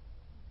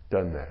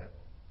 done that.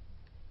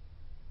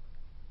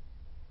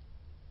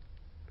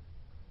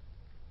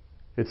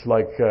 It's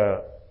like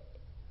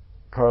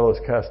Carlos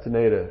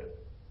Castaneda.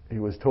 He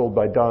was told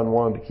by Don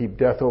Juan to keep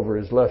death over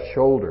his left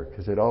shoulder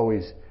because it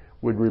always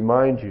would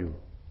remind you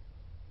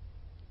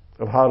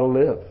of how to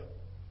live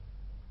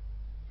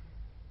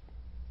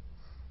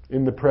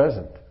in the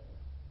present,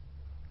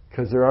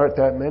 because there aren't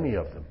that many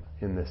of them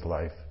in this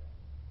life.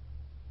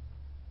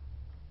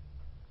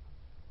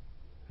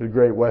 The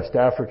great West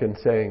African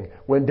saying,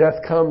 when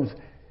death comes,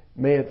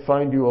 may it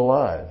find you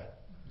alive.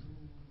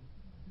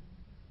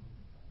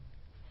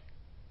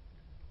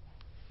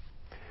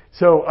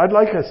 So I'd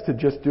like us to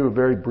just do a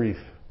very brief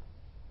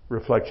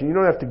reflection. You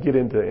don't have to get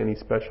into any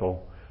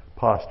special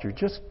posture.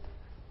 Just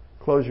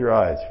close your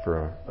eyes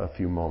for a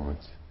few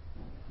moments.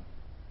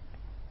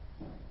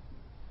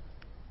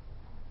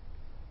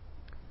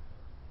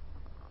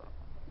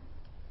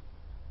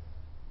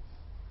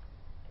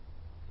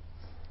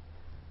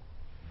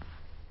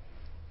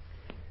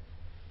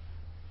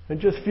 And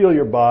just feel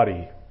your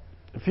body.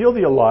 Feel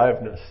the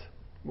aliveness.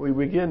 We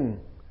begin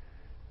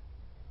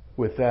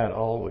with that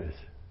always.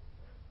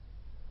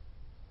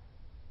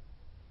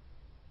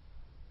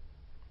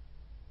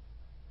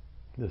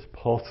 This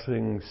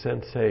pulsing,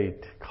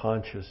 sensate,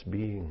 conscious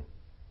being.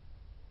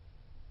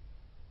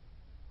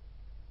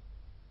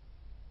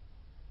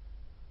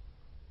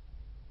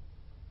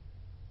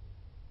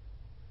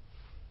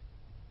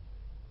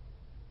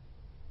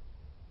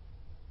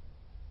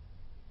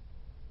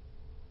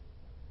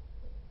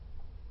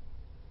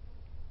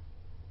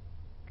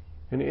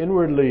 And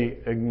inwardly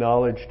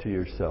acknowledge to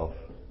yourself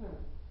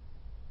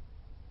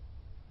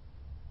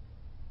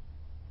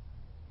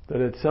that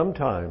at some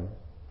time,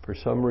 for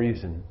some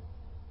reason,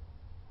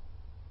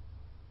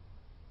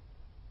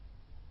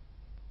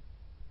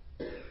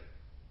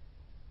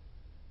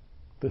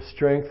 the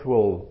strength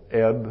will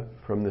ebb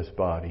from this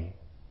body.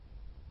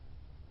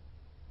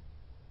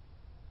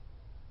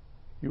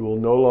 You will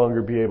no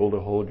longer be able to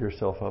hold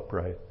yourself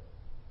upright.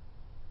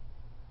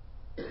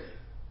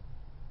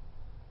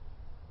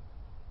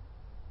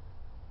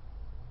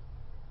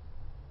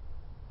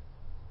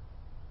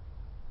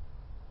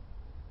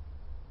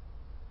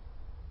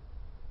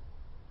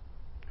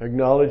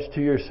 Acknowledge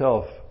to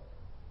yourself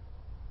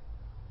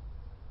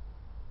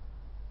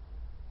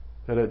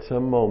that at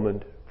some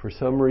moment, for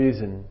some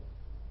reason,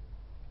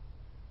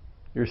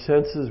 your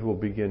senses will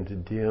begin to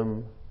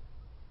dim.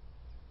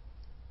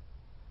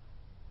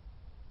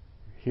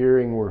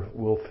 Hearing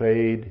will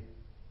fade.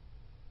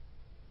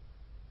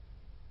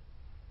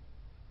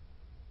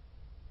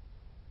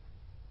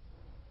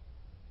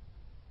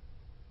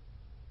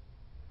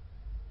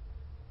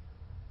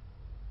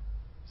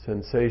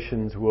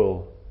 Sensations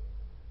will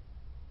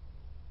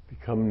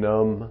become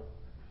numb.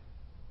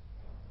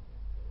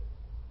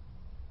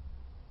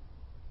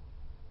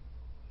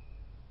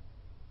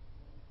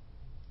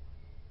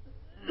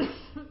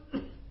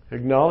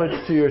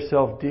 Acknowledge to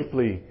yourself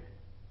deeply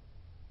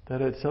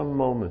that at some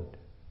moment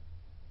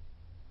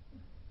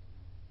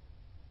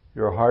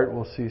your heart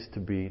will cease to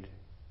beat.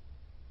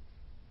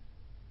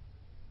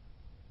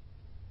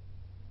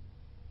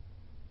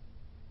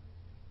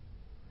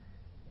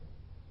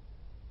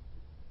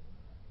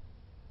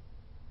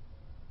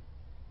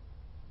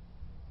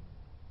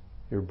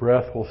 Your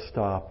breath will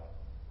stop.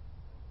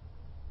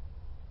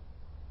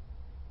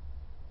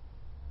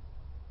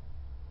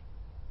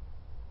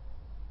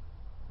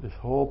 This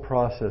whole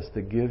process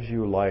that gives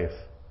you life,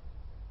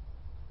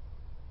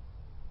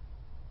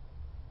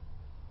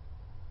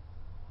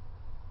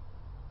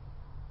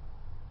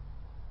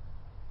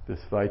 this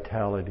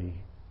vitality,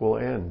 will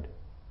end.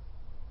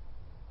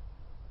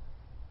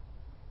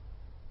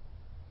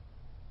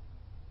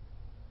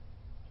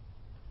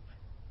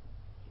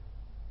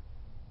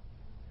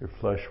 Your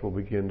flesh will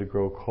begin to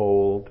grow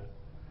cold,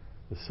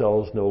 the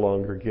cells no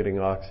longer getting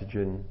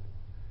oxygen,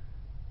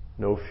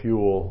 no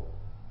fuel.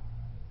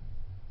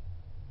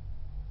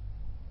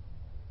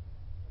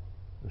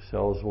 The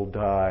cells will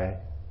die.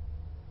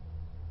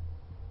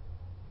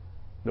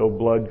 No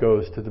blood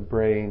goes to the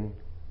brain.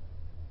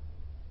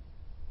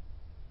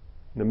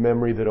 The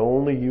memory that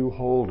only you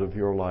hold of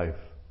your life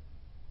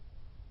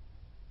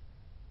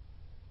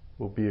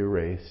will be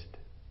erased.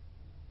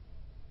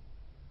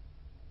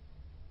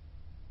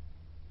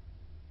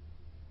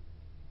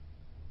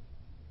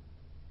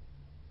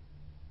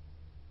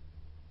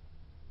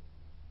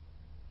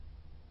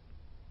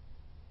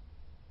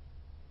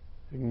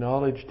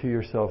 Acknowledge to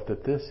yourself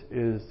that this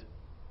is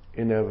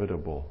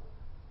inevitable.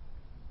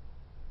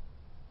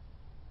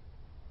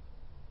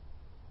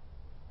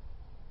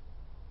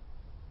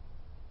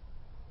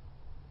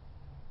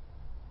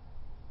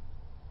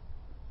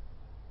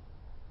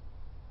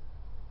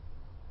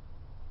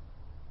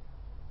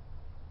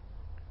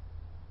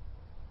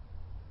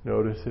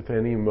 Notice if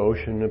any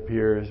emotion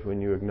appears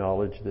when you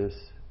acknowledge this.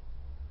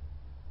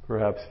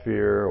 Perhaps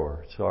fear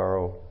or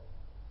sorrow,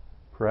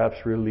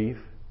 perhaps relief.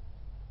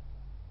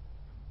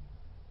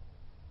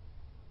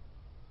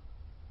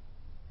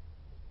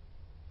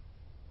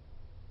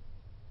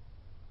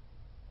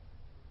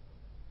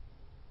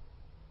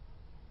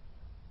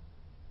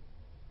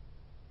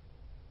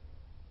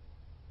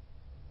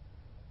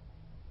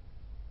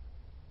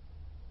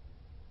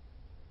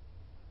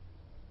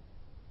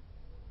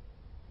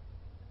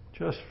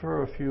 Just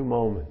for a few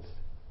moments,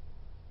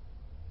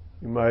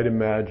 you might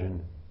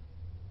imagine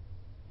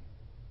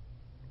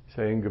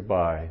saying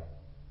goodbye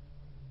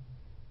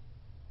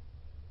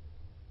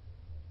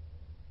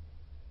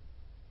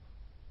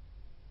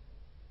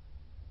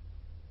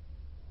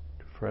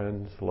to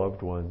friends,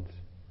 loved ones,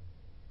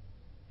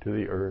 to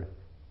the earth.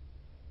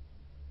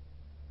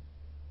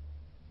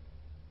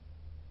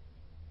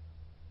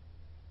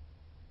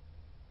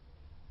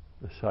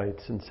 The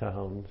sights and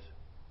sounds,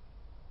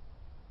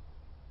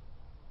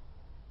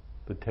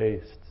 the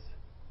tastes.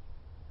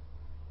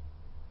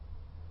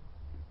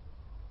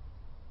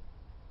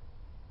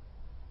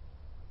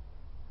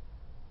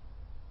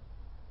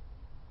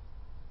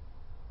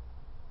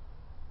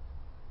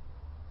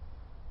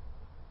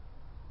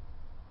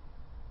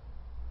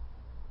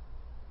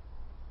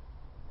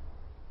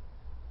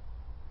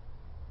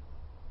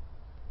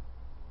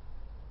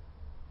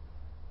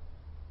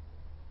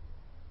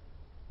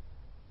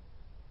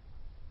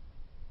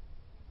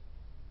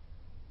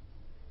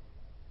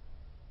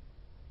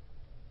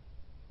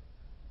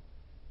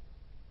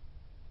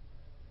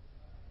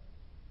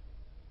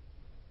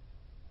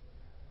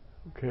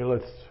 Okay,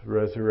 let's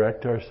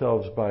resurrect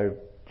ourselves by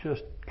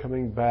just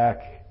coming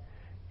back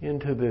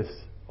into this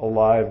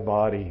alive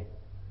body,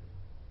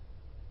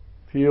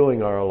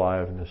 feeling our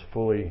aliveness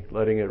fully,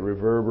 letting it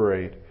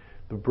reverberate,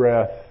 the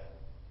breath.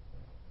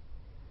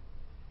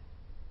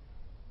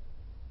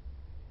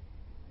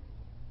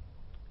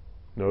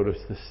 Notice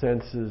the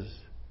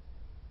senses.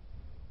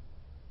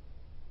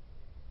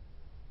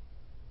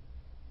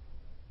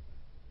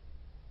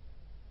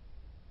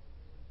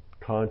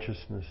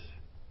 Consciousness.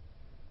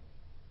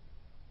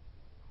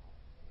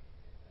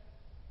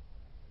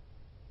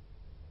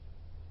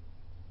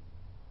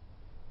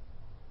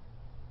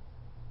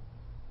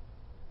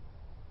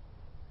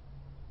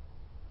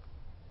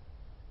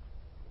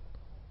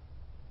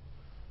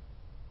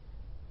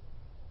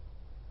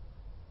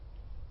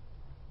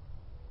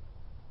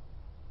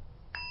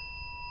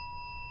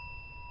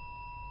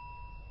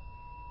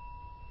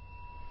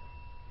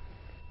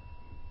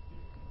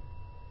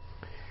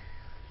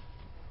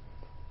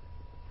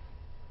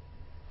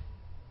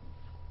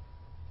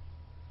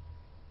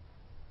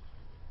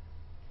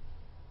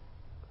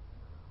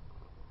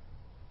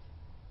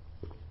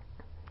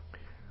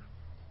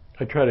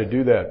 I try to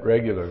do that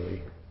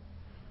regularly,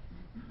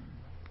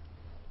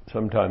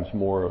 sometimes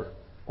more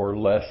or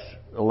less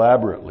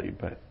elaborately,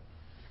 but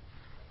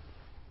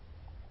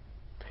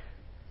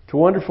it's a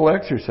wonderful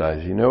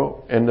exercise,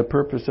 and the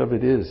purpose of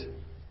it is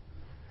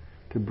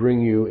to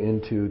bring you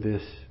into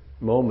this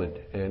moment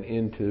and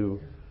into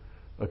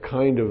a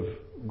kind of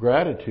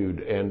gratitude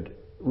and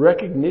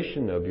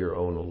recognition of your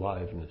own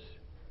aliveness,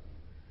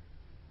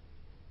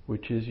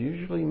 which is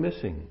usually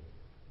missing.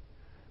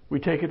 We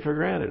take it for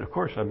granted. Of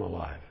course I'm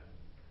alive.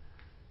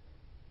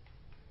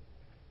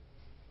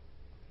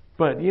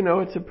 But,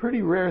 it's a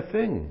pretty rare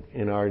thing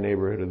in our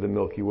neighborhood of the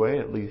Milky Way,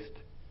 at least,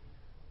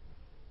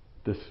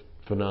 this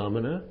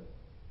phenomena.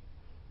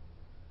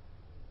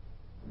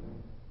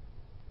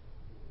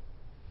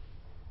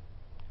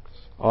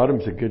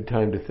 Autumn's a good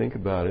time to think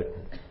about it.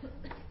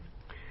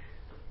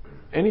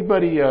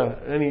 Anybody,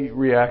 any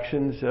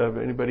reactions?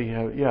 Anybody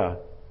have, yeah?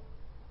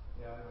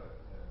 Yeah, I have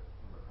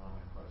a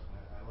comment question.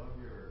 I love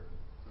your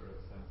sort of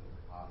sense of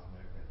the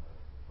cosmic and the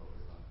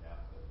focus on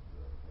depth and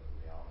the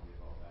reality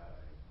of all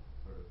that. I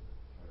sort of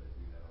try to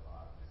do that a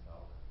lot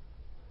myself.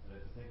 But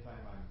at the same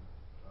time, I'm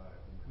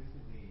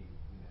increasingly,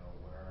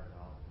 aware and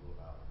knowledgeable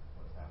about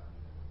what's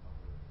happening to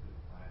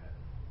the planet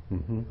as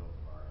a result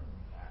of our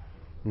actions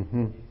as a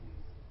species.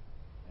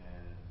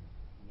 And,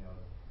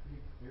 it's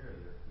pretty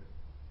clear there could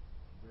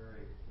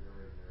very,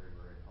 very, very,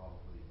 very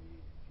probably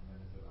be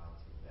tremendous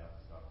amounts of death,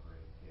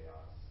 suffering,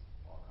 chaos,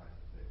 all kinds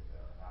of things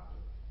that are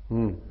happening,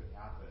 could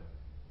happen.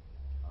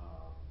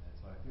 And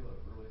so I feel a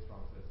really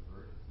strong sense of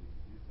urgency to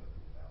do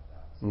something about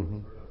that. So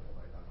it's sort of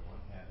like, on the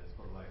one hand, it's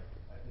sort of like,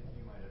 I think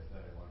you might have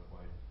said at one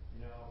point,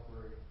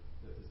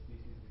 if the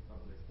species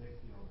becomes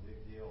extinct, big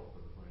deal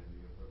from the point of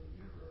view of the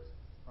universe.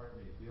 Part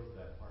of me feels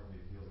that, part of me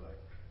feels like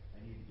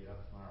I need to get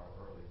up tomorrow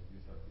early to do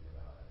something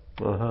about it.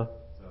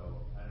 So,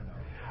 I don't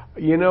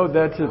know.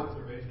 That's an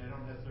observation. I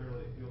don't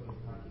necessarily feel it's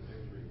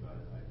contradictory, but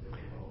I feel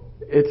a little.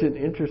 it's an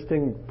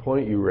interesting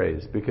point you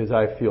raised, because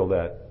I feel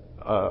that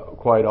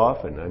quite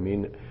often. I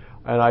mean,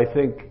 and I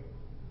think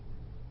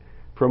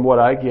from what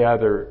I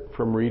gather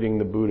from reading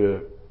the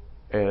Buddha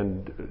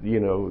and,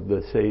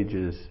 the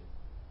sages,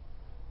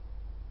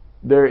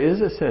 there is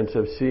a sense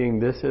of seeing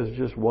this as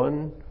just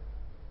one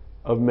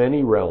of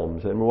many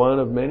realms and one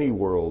of many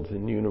worlds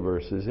and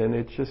universes, and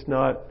it's just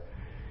not,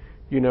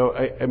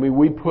 I mean,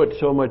 we put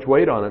so much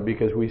weight on it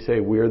because we say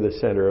we're the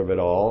center of it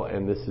all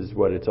and this is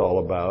what it's all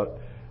about,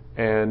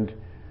 and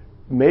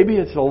maybe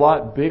it's a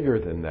lot bigger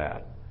than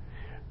that.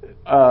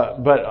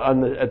 But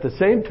at the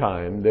same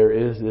time, there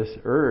is this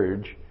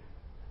urge,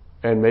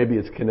 and maybe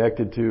it's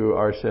connected to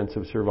our sense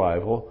of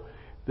survival,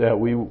 that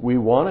we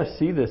want to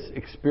see this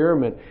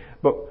experiment,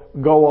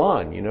 but go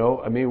on,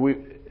 I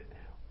mean,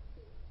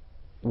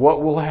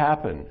 what will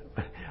happen?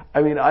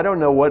 I mean, I don't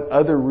know what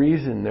other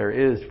reason there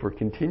is for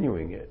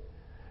continuing it,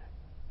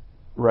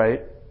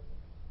 right?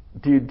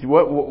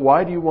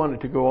 Why do you want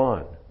it to go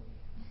on?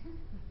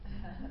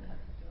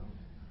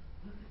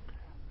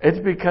 It's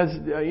because,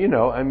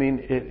 I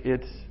mean,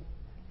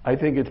 I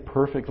think it's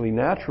perfectly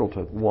natural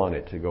to want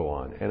it to go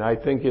on. And I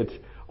think it's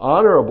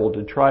honorable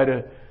to try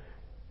to,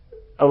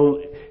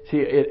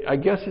 I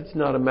guess it's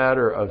not a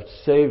matter of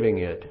saving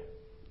it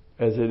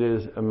as it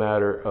is a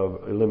matter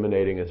of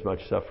eliminating as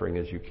much suffering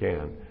as you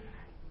can.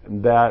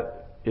 And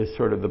that is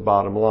sort of the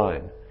bottom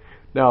line.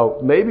 Now,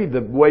 maybe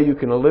the way you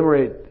can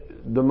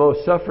eliminate the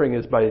most suffering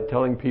is by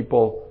telling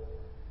people,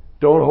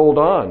 don't hold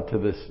on to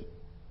this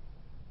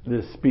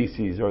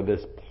species or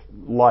this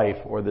life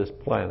or this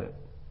planet.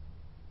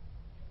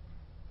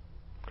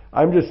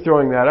 I'm just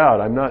throwing that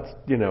out. I'm not,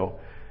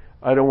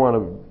 I don't want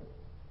to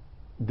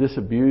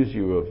disabuse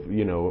you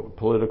of,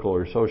 political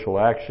or social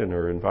action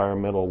or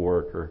environmental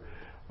work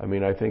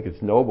I think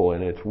it's noble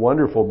and it's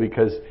wonderful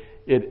because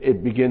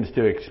it begins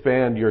to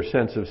expand your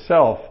sense of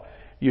self.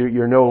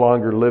 You're no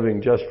longer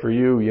living just for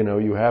you.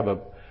 You have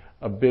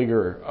a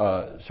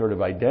bigger sort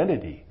of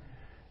identity.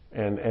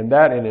 And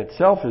that in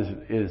itself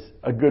is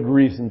a good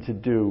reason to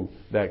do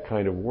that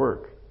kind of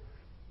work.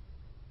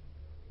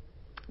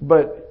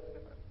 But,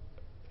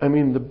 I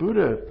mean, the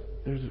Buddha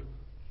is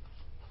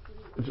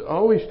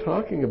always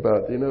talking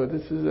about,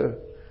 this is a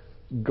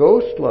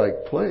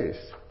ghost-like place.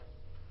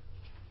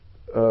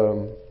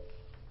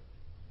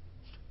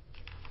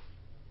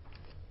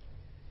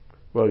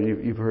 Well,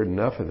 you've heard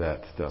enough of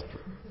that stuff.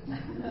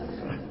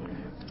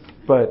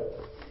 But,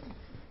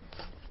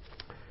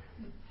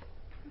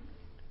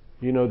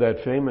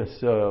 that famous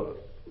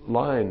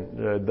line,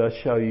 thus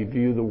shall you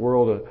view the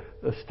world,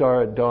 a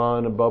star at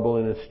dawn, a bubble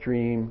in a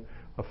stream,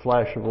 a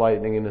flash of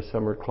lightning in a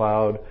summer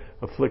cloud,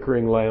 a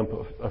flickering lamp,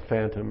 a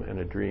phantom, and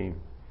a dream.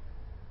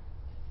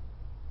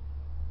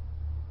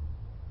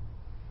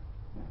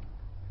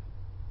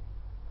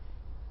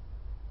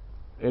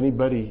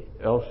 Anybody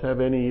else have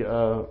any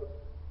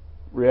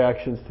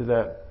reactions to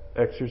that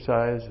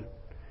exercise?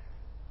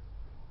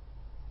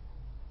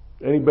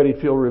 Anybody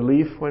feel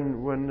relief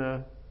when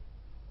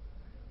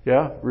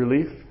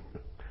relief?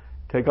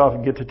 Get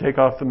to take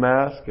off the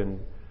mask and,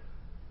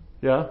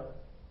 yeah?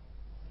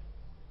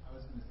 I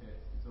was going to say,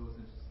 it's always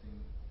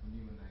interesting for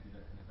me when I do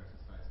that kind of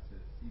exercise to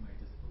see my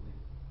disbelief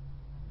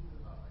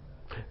about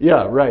like that.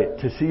 Yeah, right,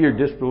 to see your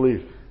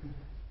disbelief.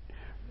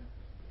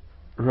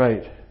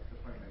 Right.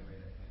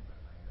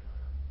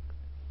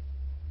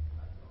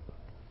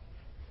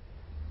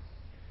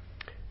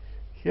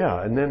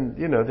 Yeah, and then,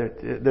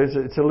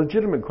 it's a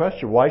legitimate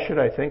question. Why should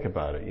I think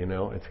about it?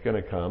 It's going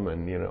to come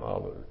and,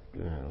 I'll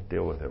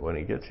deal with it when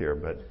he gets here.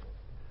 But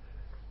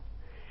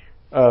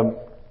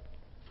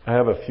I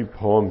have a few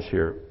poems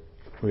here.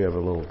 We have a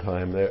little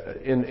time there.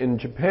 In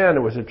Japan,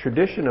 it was a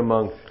tradition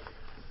among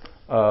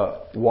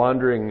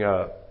wandering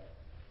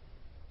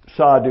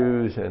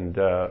sadhus and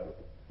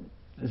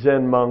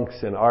Zen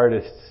monks and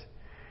artists.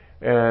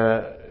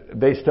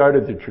 They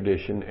started the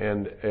tradition,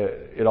 and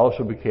it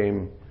also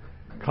became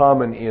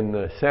common in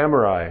the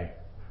samurai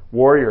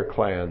warrior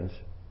clans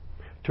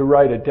to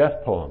write a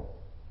death poem.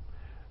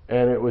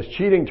 And it was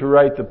cheating to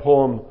write the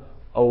poem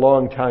a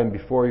long time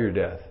before your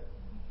death.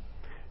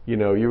 You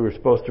were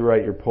supposed to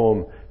write your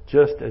poem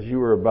just as you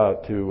were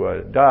about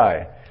to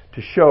die,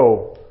 to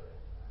show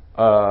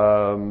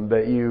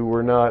that you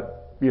were not,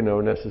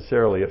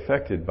 necessarily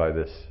affected by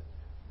this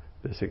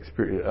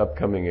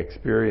upcoming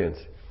experience.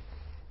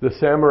 The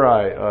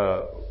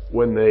samurai,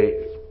 when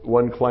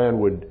one clan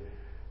would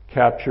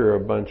capture a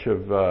bunch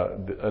of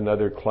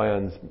another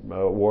clan's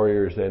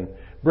warriors and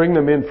bring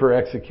them in for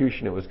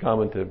execution. It was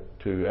common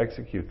to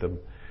execute them.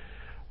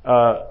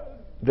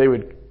 They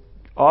would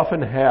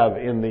often have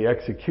in the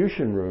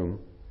execution room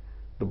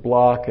the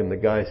block and the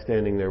guy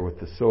standing there with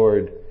the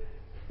sword,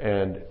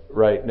 and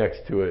right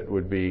next to it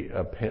would be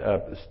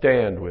a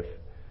stand with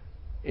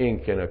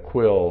ink and a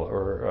quill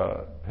or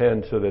a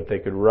pen so that they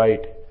could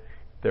write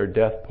their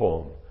death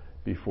poem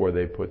before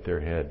they put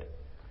their head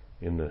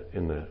in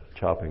the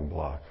chopping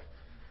block.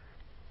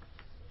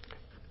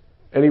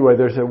 Anyway,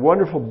 there's a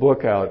wonderful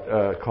book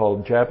out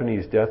called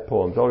Japanese Death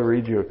Poems. I'll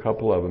read you a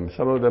couple of them.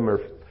 Some of them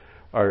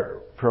are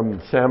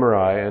from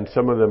samurai, and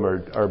some of them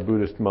are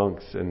Buddhist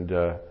monks. And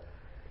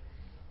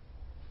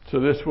so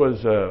this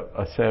was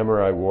a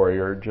samurai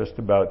warrior just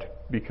about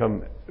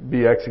to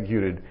be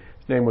executed.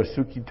 His name was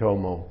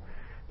Tsukitomo.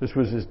 This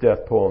was his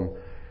death poem.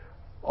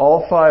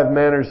 All 5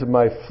 manners of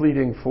my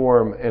fleeting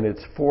form and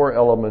its 4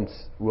 elements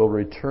will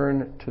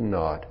return to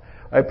naught.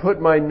 I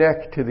put my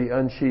neck to the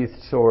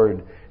unsheathed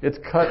sword. Its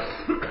cut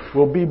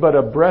will be but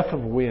a breath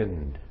of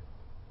wind.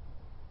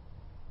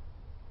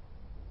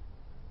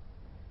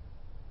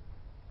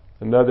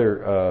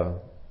 Another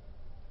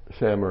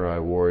samurai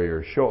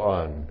warrior,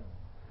 Shoan.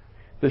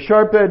 The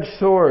sharp-edged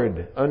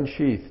sword,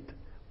 unsheathed,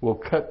 will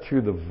cut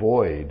through the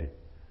void.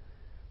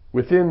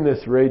 Within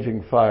this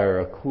raging fire,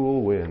 a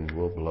cool wind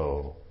will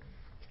blow.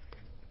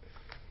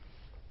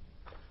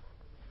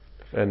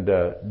 And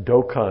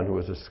Dokkan, who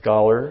was a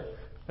scholar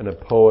and a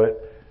poet,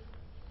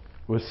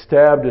 was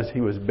stabbed as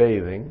he was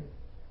bathing.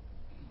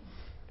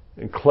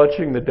 And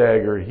clutching the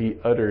dagger, he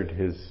uttered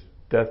his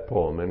death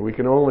poem. And we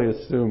can only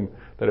assume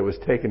that it was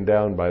taken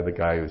down by the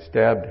guy who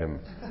stabbed him.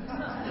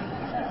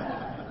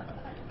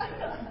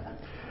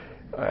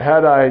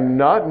 Had I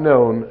not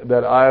known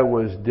that I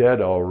was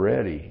dead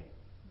already,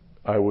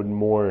 I would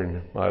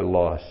mourn my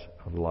loss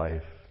of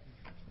life.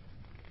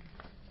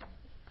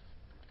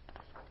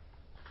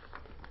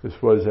 This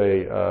was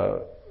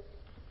a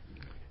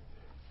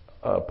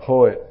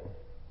poet,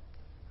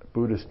 a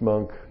Buddhist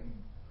monk,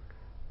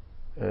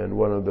 and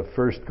one of the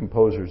first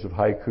composers of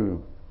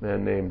haiku, a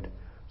man named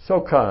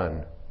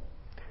Sokan.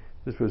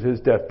 This was his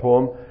death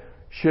poem.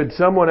 Should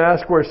someone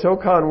ask where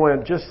Sokan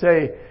went, just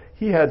say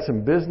he had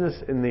some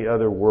business in the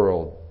other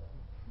world.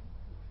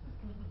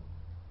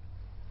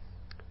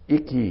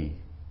 Ikki,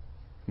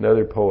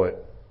 another poet.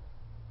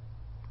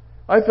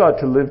 I thought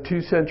to live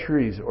 2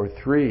 centuries or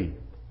 3.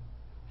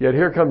 Yet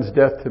here comes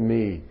death to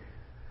me,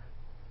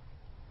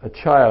 a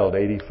child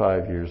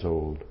 85 years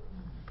old.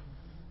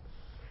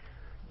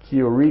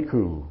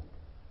 Kiyoriku,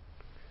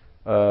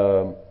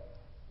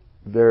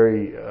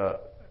 very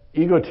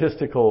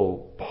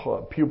egotistical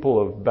pupil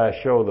of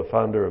Basho, the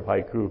founder of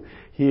haiku.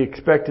 He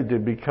expected to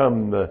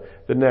become the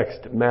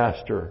next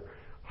master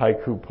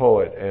haiku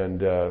poet,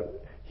 and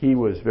he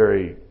was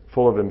very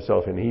full of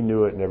himself, and he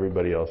knew it, and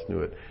everybody else knew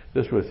it.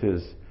 This was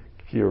his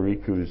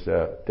Kiyoriku's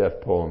death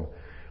poem.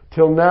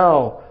 Till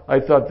now,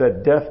 I thought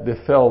that death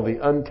befell the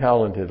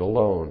untalented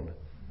alone.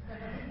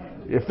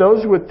 If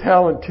those with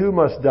talent too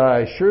must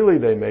die, surely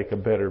they make a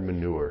better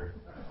manure.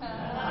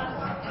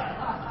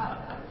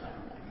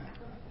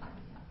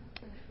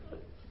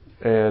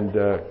 And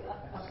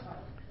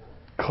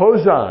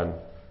Kozan,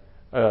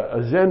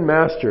 a Zen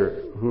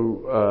master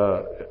who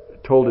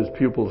told his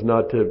pupils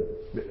not to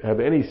have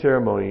any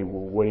ceremony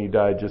when he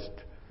died, just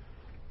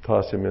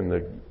toss him in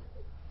the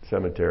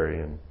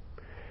cemetery.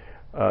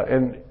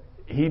 And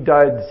he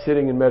died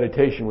sitting in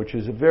meditation, which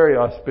is a very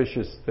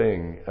auspicious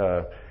thing.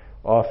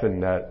 Often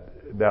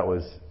that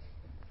was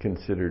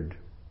considered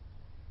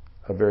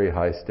a very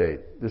high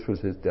state. This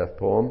was his death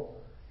poem.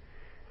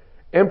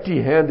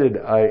 Empty-handed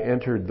I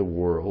entered the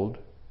world.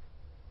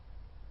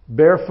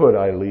 Barefoot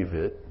I leave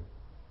it.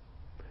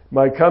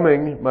 My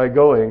coming, my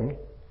going,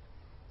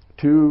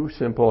 2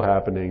 simple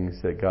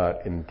happenings that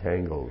got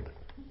entangled.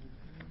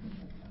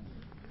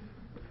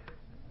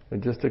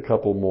 And just a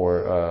couple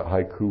more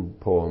haiku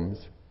poems,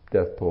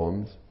 death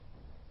poems.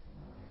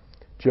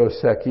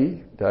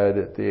 Joseki died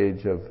at the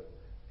age of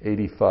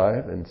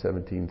 85 in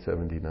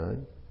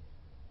 1779.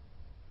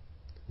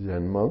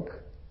 Zen monk.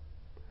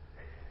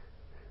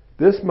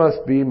 This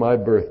must be my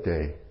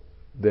birthday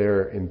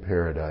there in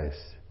paradise.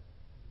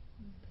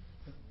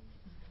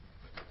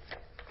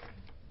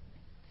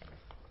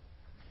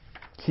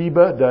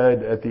 Kiba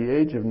died at the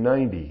age of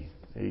 90,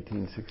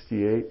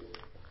 1868.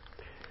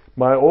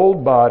 My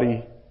old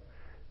body,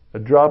 a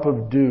drop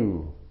of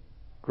dew,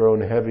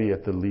 grown heavy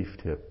at the leaf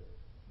tip.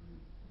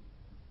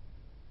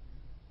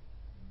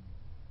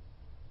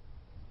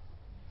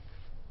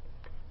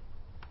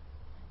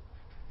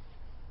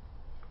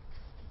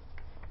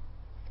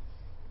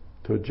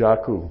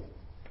 Tojaku.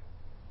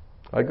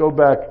 I go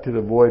back to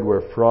the void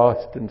where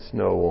frost and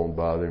snow won't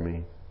bother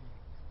me.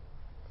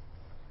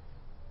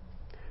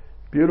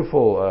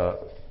 Beautiful,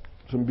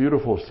 some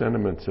beautiful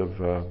sentiments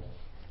of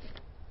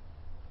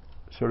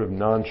sort of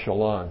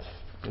nonchalance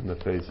in the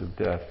face of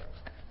death.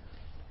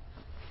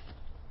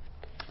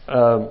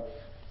 I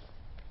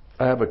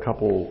have a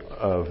couple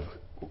of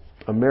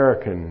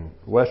American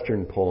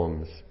Western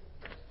poems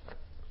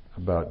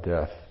about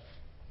death.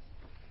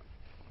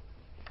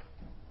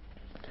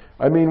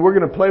 I mean, we're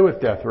going to play with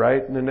death,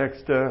 right, in the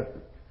next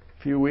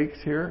few weeks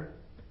here?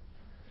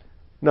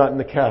 Not in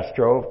the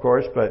Castro, of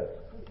course, but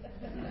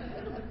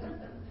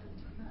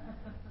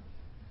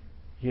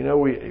you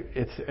know,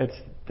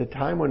 it's the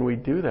time when we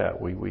do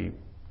that. We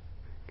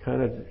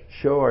kind of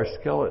show our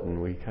skeleton.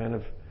 We kind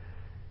of,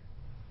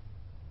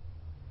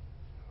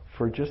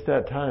 for just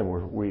that time,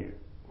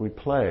 we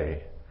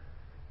play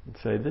and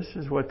say, this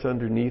is what's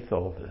underneath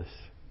all this.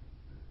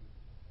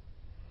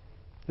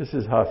 This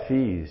is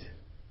Hafiz.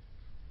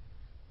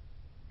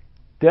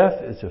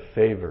 Death is a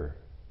favor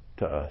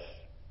to us.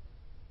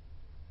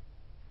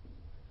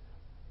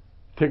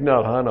 Thich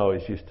Nhat Hanh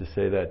always used to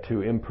say that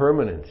too,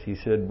 impermanence. He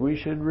said, we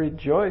should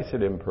rejoice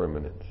at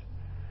impermanence.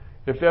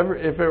 If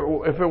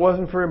it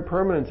wasn't for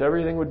impermanence,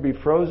 everything would be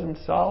frozen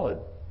solid.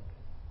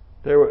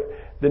 The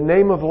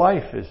name of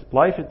life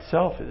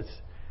itself is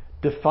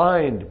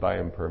defined by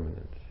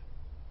impermanence.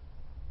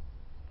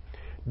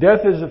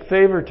 Death is a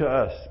favor to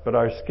us, but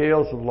our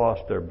scales have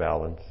lost their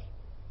balance.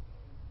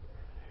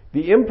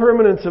 The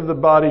impermanence of the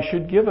body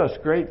should give us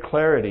great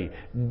clarity,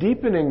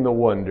 deepening the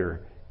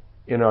wonder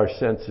in our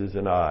senses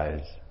and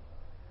eyes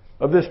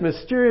of this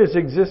mysterious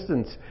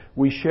existence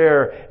we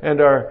share and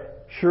are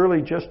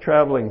surely just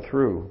traveling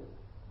through.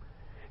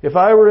 If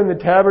I were in the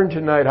tavern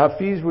tonight,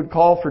 Hafiz would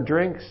call for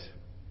drinks,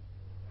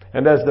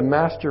 and as the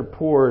master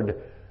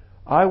poured,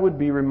 I would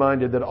be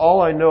reminded that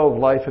all I know of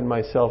life and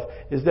myself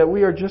is that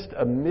we are just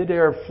a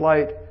mid-air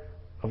flight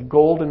of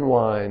golden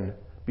wine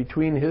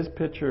between his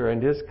pitcher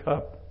and his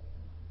cup.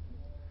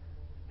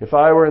 If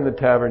I were in the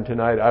tavern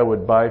tonight, I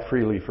would buy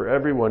freely for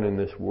everyone in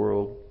this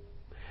world,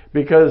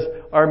 because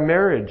our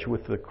marriage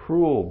with the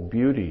cruel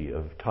beauty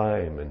of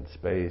time and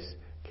space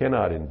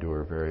cannot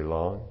endure very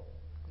long.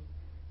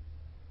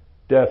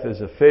 Death is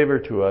a favor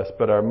to us,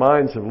 but our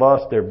minds have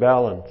lost their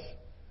balance.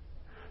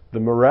 The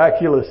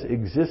miraculous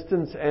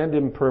existence and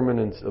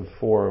impermanence of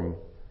form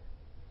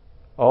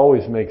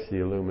always makes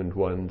the illumined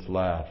ones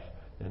laugh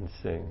and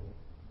sing.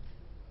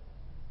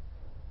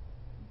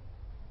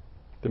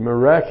 The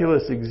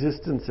miraculous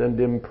existence and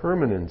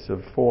impermanence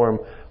of form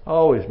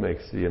always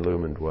makes the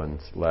illumined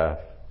ones laugh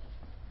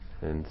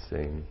and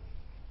sing.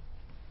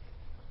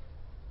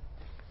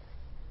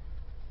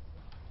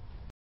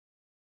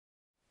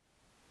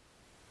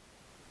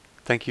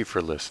 Thank you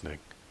for listening.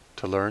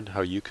 To learn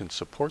how you can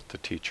support the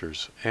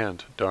teachers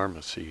and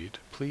Dharma Seed,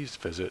 please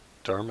visit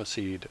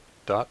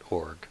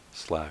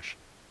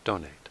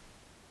dharmaseed.org/donate.